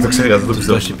πέρασει μια ώρα και το ξέχασα.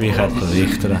 Το έχει πει, είχα το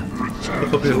δείχτρα. Το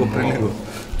είχα πει εγώ πριν λίγο.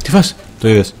 Τι φας? Το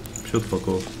είδες? Ποιο του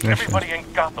φακό?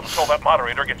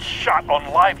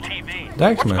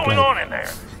 Εντάξει, με απλά.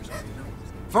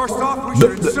 First off, we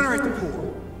should incinerate the pool.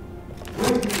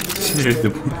 Incinerate the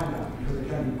pool.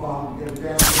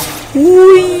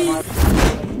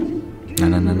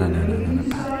 Να.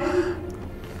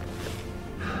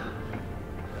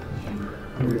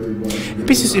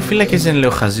 Επίσης οι φύλακες δεν είναι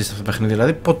λίγο χαζοί σε αυτό το παιχνίδι,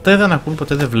 δηλαδή ποτέ δεν ακούν,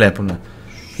 ποτέ δεν βλέπουν.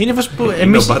 Είναι βάση που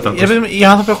εμείς οι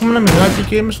άνθρωποι έχουμε ένα μηδάκι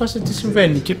και εμείς φάση τι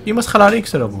συμβαίνει και είμαστε χαλαροί,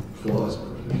 ξέρω εγώ.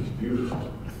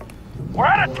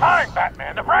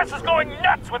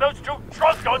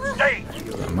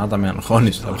 Μάτα με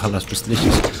αγχώνεις, θα χαλάς τις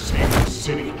τρίχες.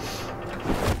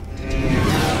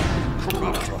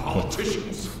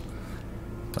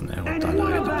 Ήταν εγώ τα άλλα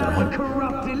για το τρόπο.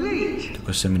 Το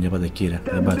κόστησε μια πάντα κύριε.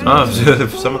 Δεν πάει το α,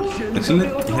 ψάμα. Εντάξει,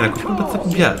 είναι για να κόφουμε τα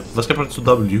κουμπιά. Βασικά πρέπει στο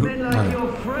W.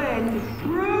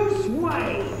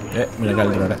 Μιλά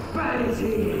καλύτερα, ρε.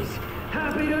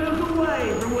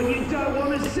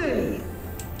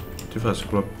 Τι φάση,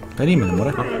 κλόπ. Περίμενε,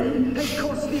 μωρέ.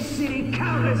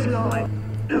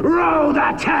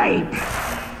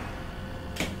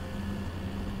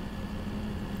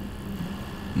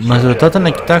 Μας ρωτάτε να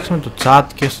κοιτάξουμε το chat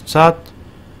και στο chat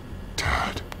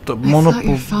το μόνο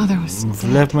που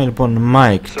βλέπουμε λοιπόν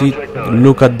Mike, τι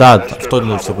look at that, αυτό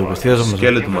είναι το που είπες, τι έζω μας.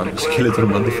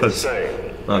 Skeletor man, τι φάση.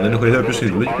 Α, δεν έχω ιδέα ποιος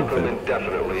είναι, λογικό που φέρει.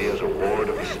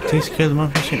 Τι Skeletor man,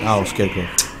 ποιος είναι, α, ο Scarecrow.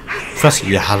 Φάση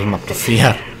για χάσμα από το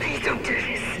VR.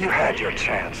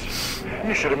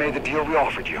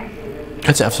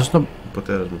 Κάτσε, αυτός είναι ο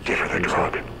πατέρας μου.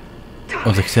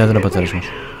 Ο δεξιά δεν είναι ο πατέρας μας.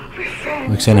 Ο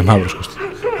δεξιά είναι μαύρος, Κώστα.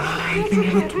 Είναι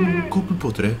ένα του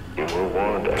Κόπλποτ, ρε.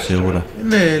 Σίγουρα.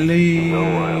 Ναι, λέει...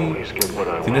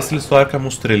 Την έστειλε στο ARKHAM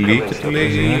ως τρελή και του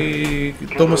λέει...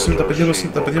 Τόμας,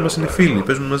 τα παιδιά μας είναι φίλοι,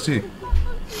 παίζουν μαζί.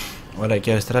 Ωραία,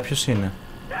 και αριστερά ποιος είναι?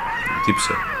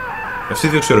 Τύψε. Αυτή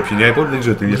δεν ξέρω ποια είναι, η υπόλοιπη δεν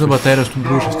ξέρω τι είναι. Είναι ο πατέρας του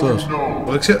Μπρους αυτός.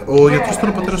 Ο γιατρός ήταν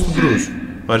ο πατέρας του Μπρους.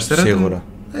 Αριστερά σίγουρα.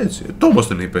 Έτσι, Τόμας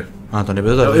τον είπε. Α, τον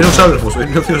είπε, δεν το είναι ο ξάδερφος,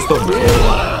 είναι ο θείος Τόμας.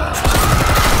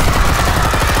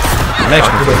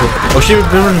 Λέξτε με, όχι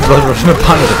πρέπει να είναι μπρος, είμαι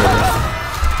πάνω το παιδί.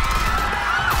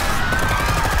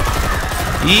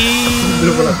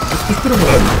 Πώς πήρε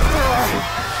πολλά.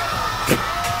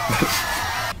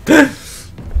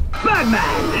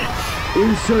 Batman! You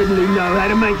certainly know how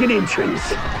to make an entrance.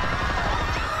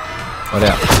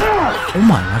 Ωραία. Ω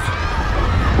μαλάκα.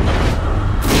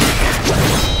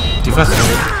 Τι φάση.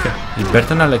 Η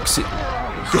Μπέρτα είναι Αλεξή.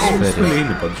 Σφαίρι.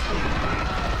 Είναι πάντως.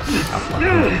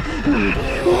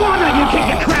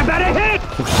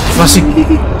 Τι φάση.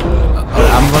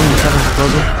 Αν βάλουμε μισά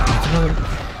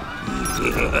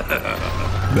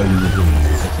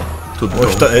στο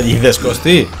πρώτο. Όχι, είδες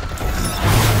Κωστή.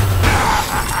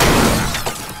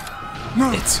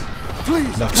 Έτσι.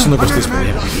 Αυτός είναι ο Κωστής,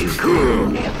 παιδιά.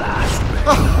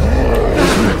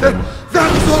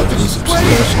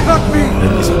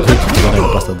 Δεν είσαι το τώρα να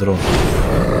πας στα ντρό.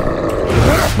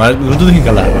 Μα δεν το δείχνει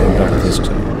καλά,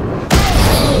 ξέρω.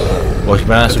 Όχι,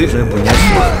 πρέπει να σου πεις είναι πουνιάς.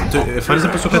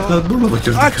 Εμφανίζεται πως το κάτι να δούμε.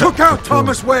 I took out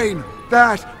Thomas Wayne.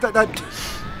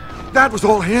 That was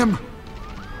all him.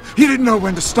 He didn't know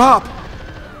when to stop.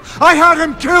 I had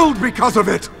him killed because of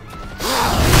it.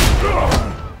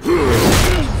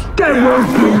 That won't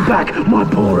bring back my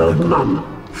poor old mum.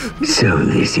 So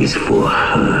this is for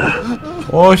her.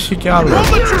 Όχι κι άλλο.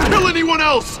 Don't let you kill anyone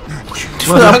else.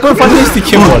 Αυτό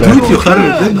εμφανίστηκε μωρέ.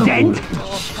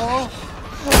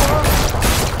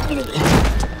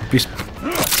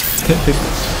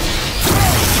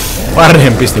 Πάρε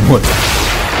εμπίστη μου.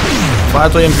 Πάρε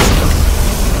το εμπίστη μου.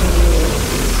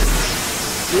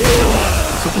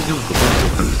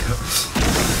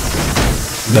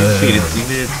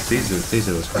 Είναι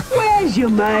taser βασικά. Where's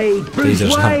your mate, Bruce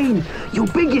Wayne? Your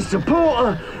biggest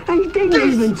supporter, and he didn't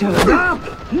even turn up.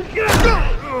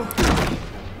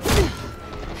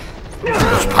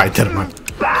 Spider-Man.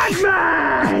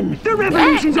 Batman! The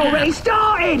revolution's already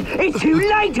started! It's too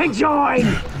late to join!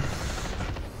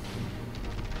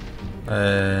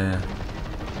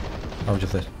 Πάω και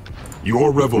θες.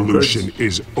 Your revolution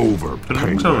is over,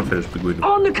 Penguin.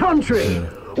 On the contrary,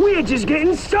 we're just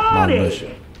getting started.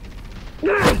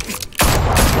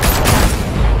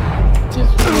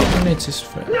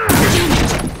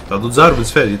 Θα τον τζάρουμε τη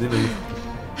σφαίρη, γιατί είναι...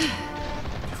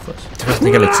 Τι φάση είναι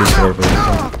καλή σφαίρη, παιδί.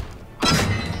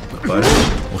 Να πάρει.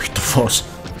 Όχι το φως.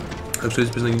 Κάποιος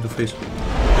έτσι πες να γίνει το face.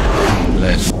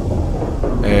 Λες.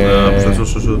 Θα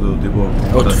σώσω τον τύπο.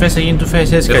 Ο του face θα γίνει του face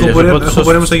έτσι κι αλλιώς. Έχω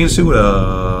πορεία όμως θα γίνει σίγουρα...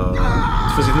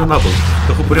 Του face γιατί είναι ανάποδο.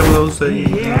 Έχω πορεία όμως θα γίνει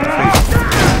του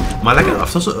face. Μαλάκα,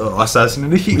 αυτός ο Assassin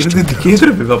είναι δυτική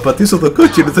έτρεπη. Θα πατήσω το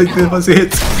κόκκινο, θα έχει φάση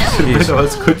έτσι. Πρέπει να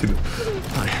βάζει κόκκινο.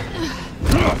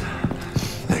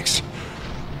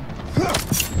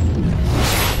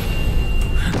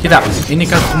 Κοίτα, είναι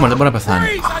κάτι χούμορ, δεν μπορεί να πεθάνει.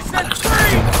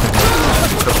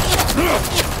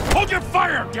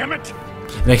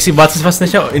 Εντάξει, οι μπάτσες μας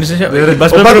συνέχεια... Είναι συνέχεια...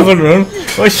 Μπάτσες πρέπει να προβολούν.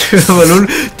 Όχι, να προβολούν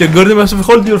και ο Gordon μας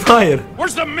hold your fire.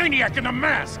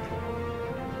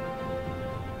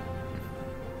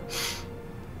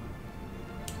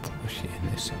 Όχι,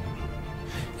 είναι εσύ.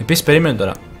 Επίσης, περίμενε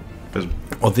τώρα.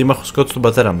 Ο δήμαρχος σκότωσε τον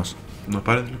πατέρα μας. Να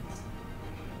πάρετε.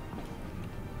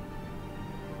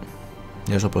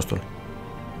 Γεια σου, Απόστολο.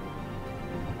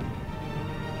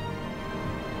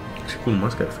 Ξυπούν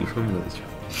μάσκα, φίλοι, δεν είναι τέτοιο.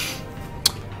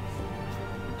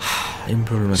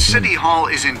 City Hall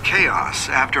is in chaos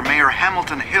after Mayor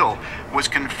Hamilton Hill was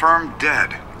confirmed dead.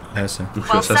 Έσε.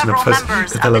 Well, several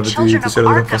members of the children of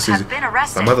ARKHAM have been arrested.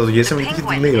 Σταμάτα το γυρίσαμε και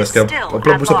τι λέει βασικά.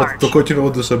 Απλά μπορούσα να το κόκκινο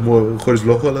όντως χωρίς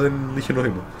λόγο, αλλά δεν είχε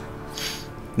νόημα.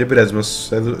 Δεν πειράζει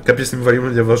μας. Κάποια στιγμή βαριόμουν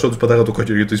να διαβάσω όντως πατάγα το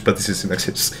κόκκινο γιατί το έχεις πατήσει εσύ να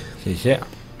ξέρεις.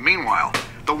 Meanwhile,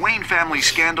 the Wayne family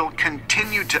scandal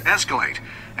continued to escalate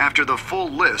after the full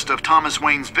list of Thomas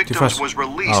Wayne's victims was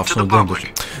released to the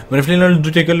public. Μωρέ φίλοι είναι όλοι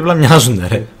ντούκια και όλοι απλά μοιάζονται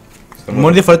ρε.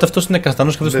 Μόνη διαφορά είναι αυτός είναι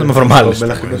καστανός και αυτός είναι μαυρομάλης. Με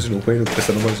λαχνός είναι ο Wayne, ο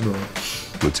καστανομάλης είναι ο...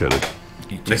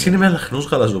 Εντάξει είναι με λαχνός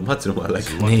γαλαζομάτσι ρε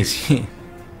μαλάκι. Ναι ισχύει.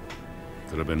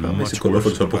 Είσαι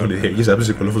κολόφωτος από γονιδιακής άψης,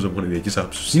 είσαι κολόφωτος από γονιδιακής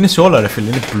άψης. Είναι σε όλα ρε φίλοι,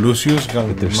 είναι πλούσιος,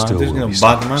 γαλαζομάτης, είναι ο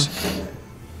Batman.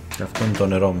 Και αυτό είναι το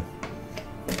νερό μου.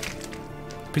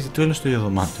 Πείτε του έλα στο ίδιο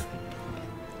δωμάτιο.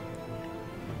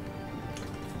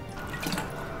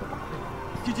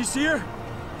 Did you see her?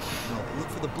 No, look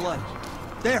for the blood.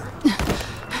 There.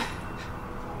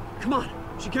 Come on,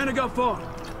 she can't have got far.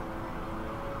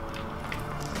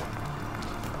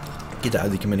 Κοίτα,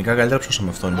 αντικειμενικά καλύτερα ψώσαμε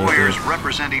αυτόν. Lawyers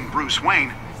representing Bruce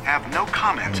Wayne have no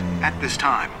comment at this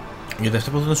time. Γιατί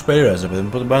αυτό που είναι σούπερ ήρωας, παιδί μου,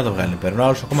 πότε μπορεί να το βγάλει πέρα. Ο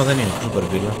άλλος ακόμα δεν είναι σούπερ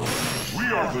βίλα.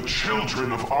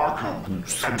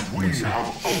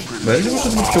 Μα είναι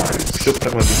πως είναι πιο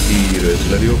πραγματικοί ήρωες,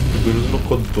 δηλαδή ο Bruce είναι ο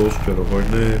κοντός, ξέρω εγώ,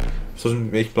 είναι... Αυτός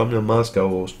έχει απλά μια μάσκα,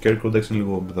 ο Scarecrow εντάξει είναι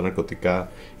λίγο με τα ναρκωτικά.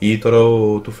 Ή τώρα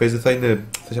ο Two-Face δεν θα είναι,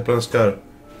 θα έχει απλά ένα σκάρ.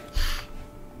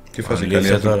 Τι φάση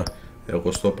κάνει τώρα.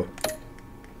 Εγώ στο είπα.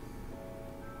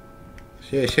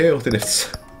 Εγώ την έφτιασα.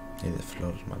 Είδε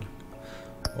φλόρος μάλλον.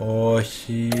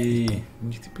 Όχι.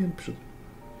 Γιατί πήγαινε πίσω.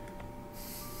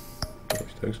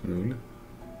 Όχι, εντάξει είναι όλοι.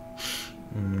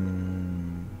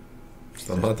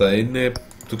 Σταμάτα, είναι...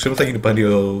 Το ξέρω θα γίνει πάλι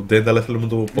ο Dead, αλλά θέλουμε να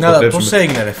το αποκατρέψουμε. Πώς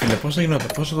έγινε ρε φίλε,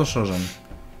 πώς το σώζανε.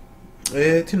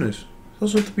 Τι εννοείς.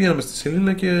 Θα πηγαίναμε στη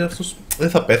σελίνα και αυτός δεν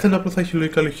θα πέθανε, απλά θα έχει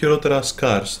λογικά λίγο χειρότερα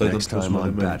scars. Θα ήταν πιο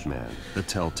σημαντημένος.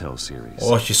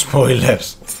 Όχι,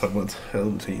 spoilers. Σταμάτα, θα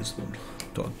δούμε τι έγινε στον...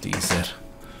 Το teaser.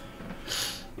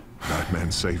 Batman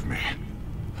saved me,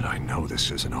 but I know this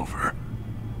isn't over.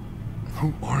 Who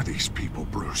are these people,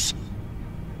 Bruce?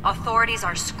 Authorities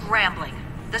are scrambling.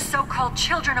 The so-called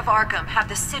children of Arkham have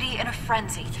the city in a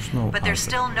frenzy, but there's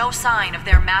still no sign of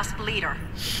their masked leader.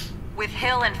 With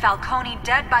Hill and Falcone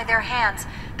dead by their hands,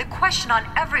 the question on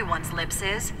everyone's lips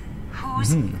is, who's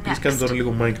next?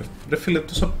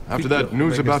 After that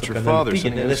news about your father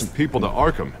sending innocent people to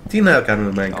Arkham,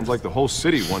 sounds like the whole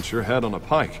city wants your head on a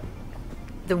pike.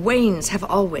 The Waynes have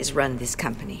always run this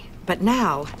company, but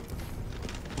now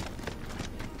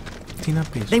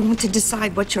they want to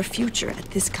decide what your future at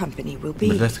this company will be.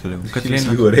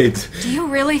 Do you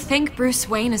really think Bruce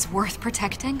Wayne is worth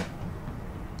protecting?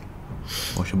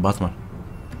 Όχι, ο Batman.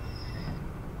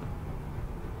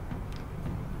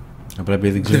 Απλά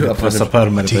επειδή δεν ξέρω πώς θα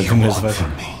πάρουμε ρε παιδί μου.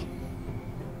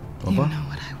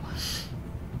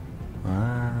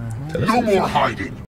 No more hiding.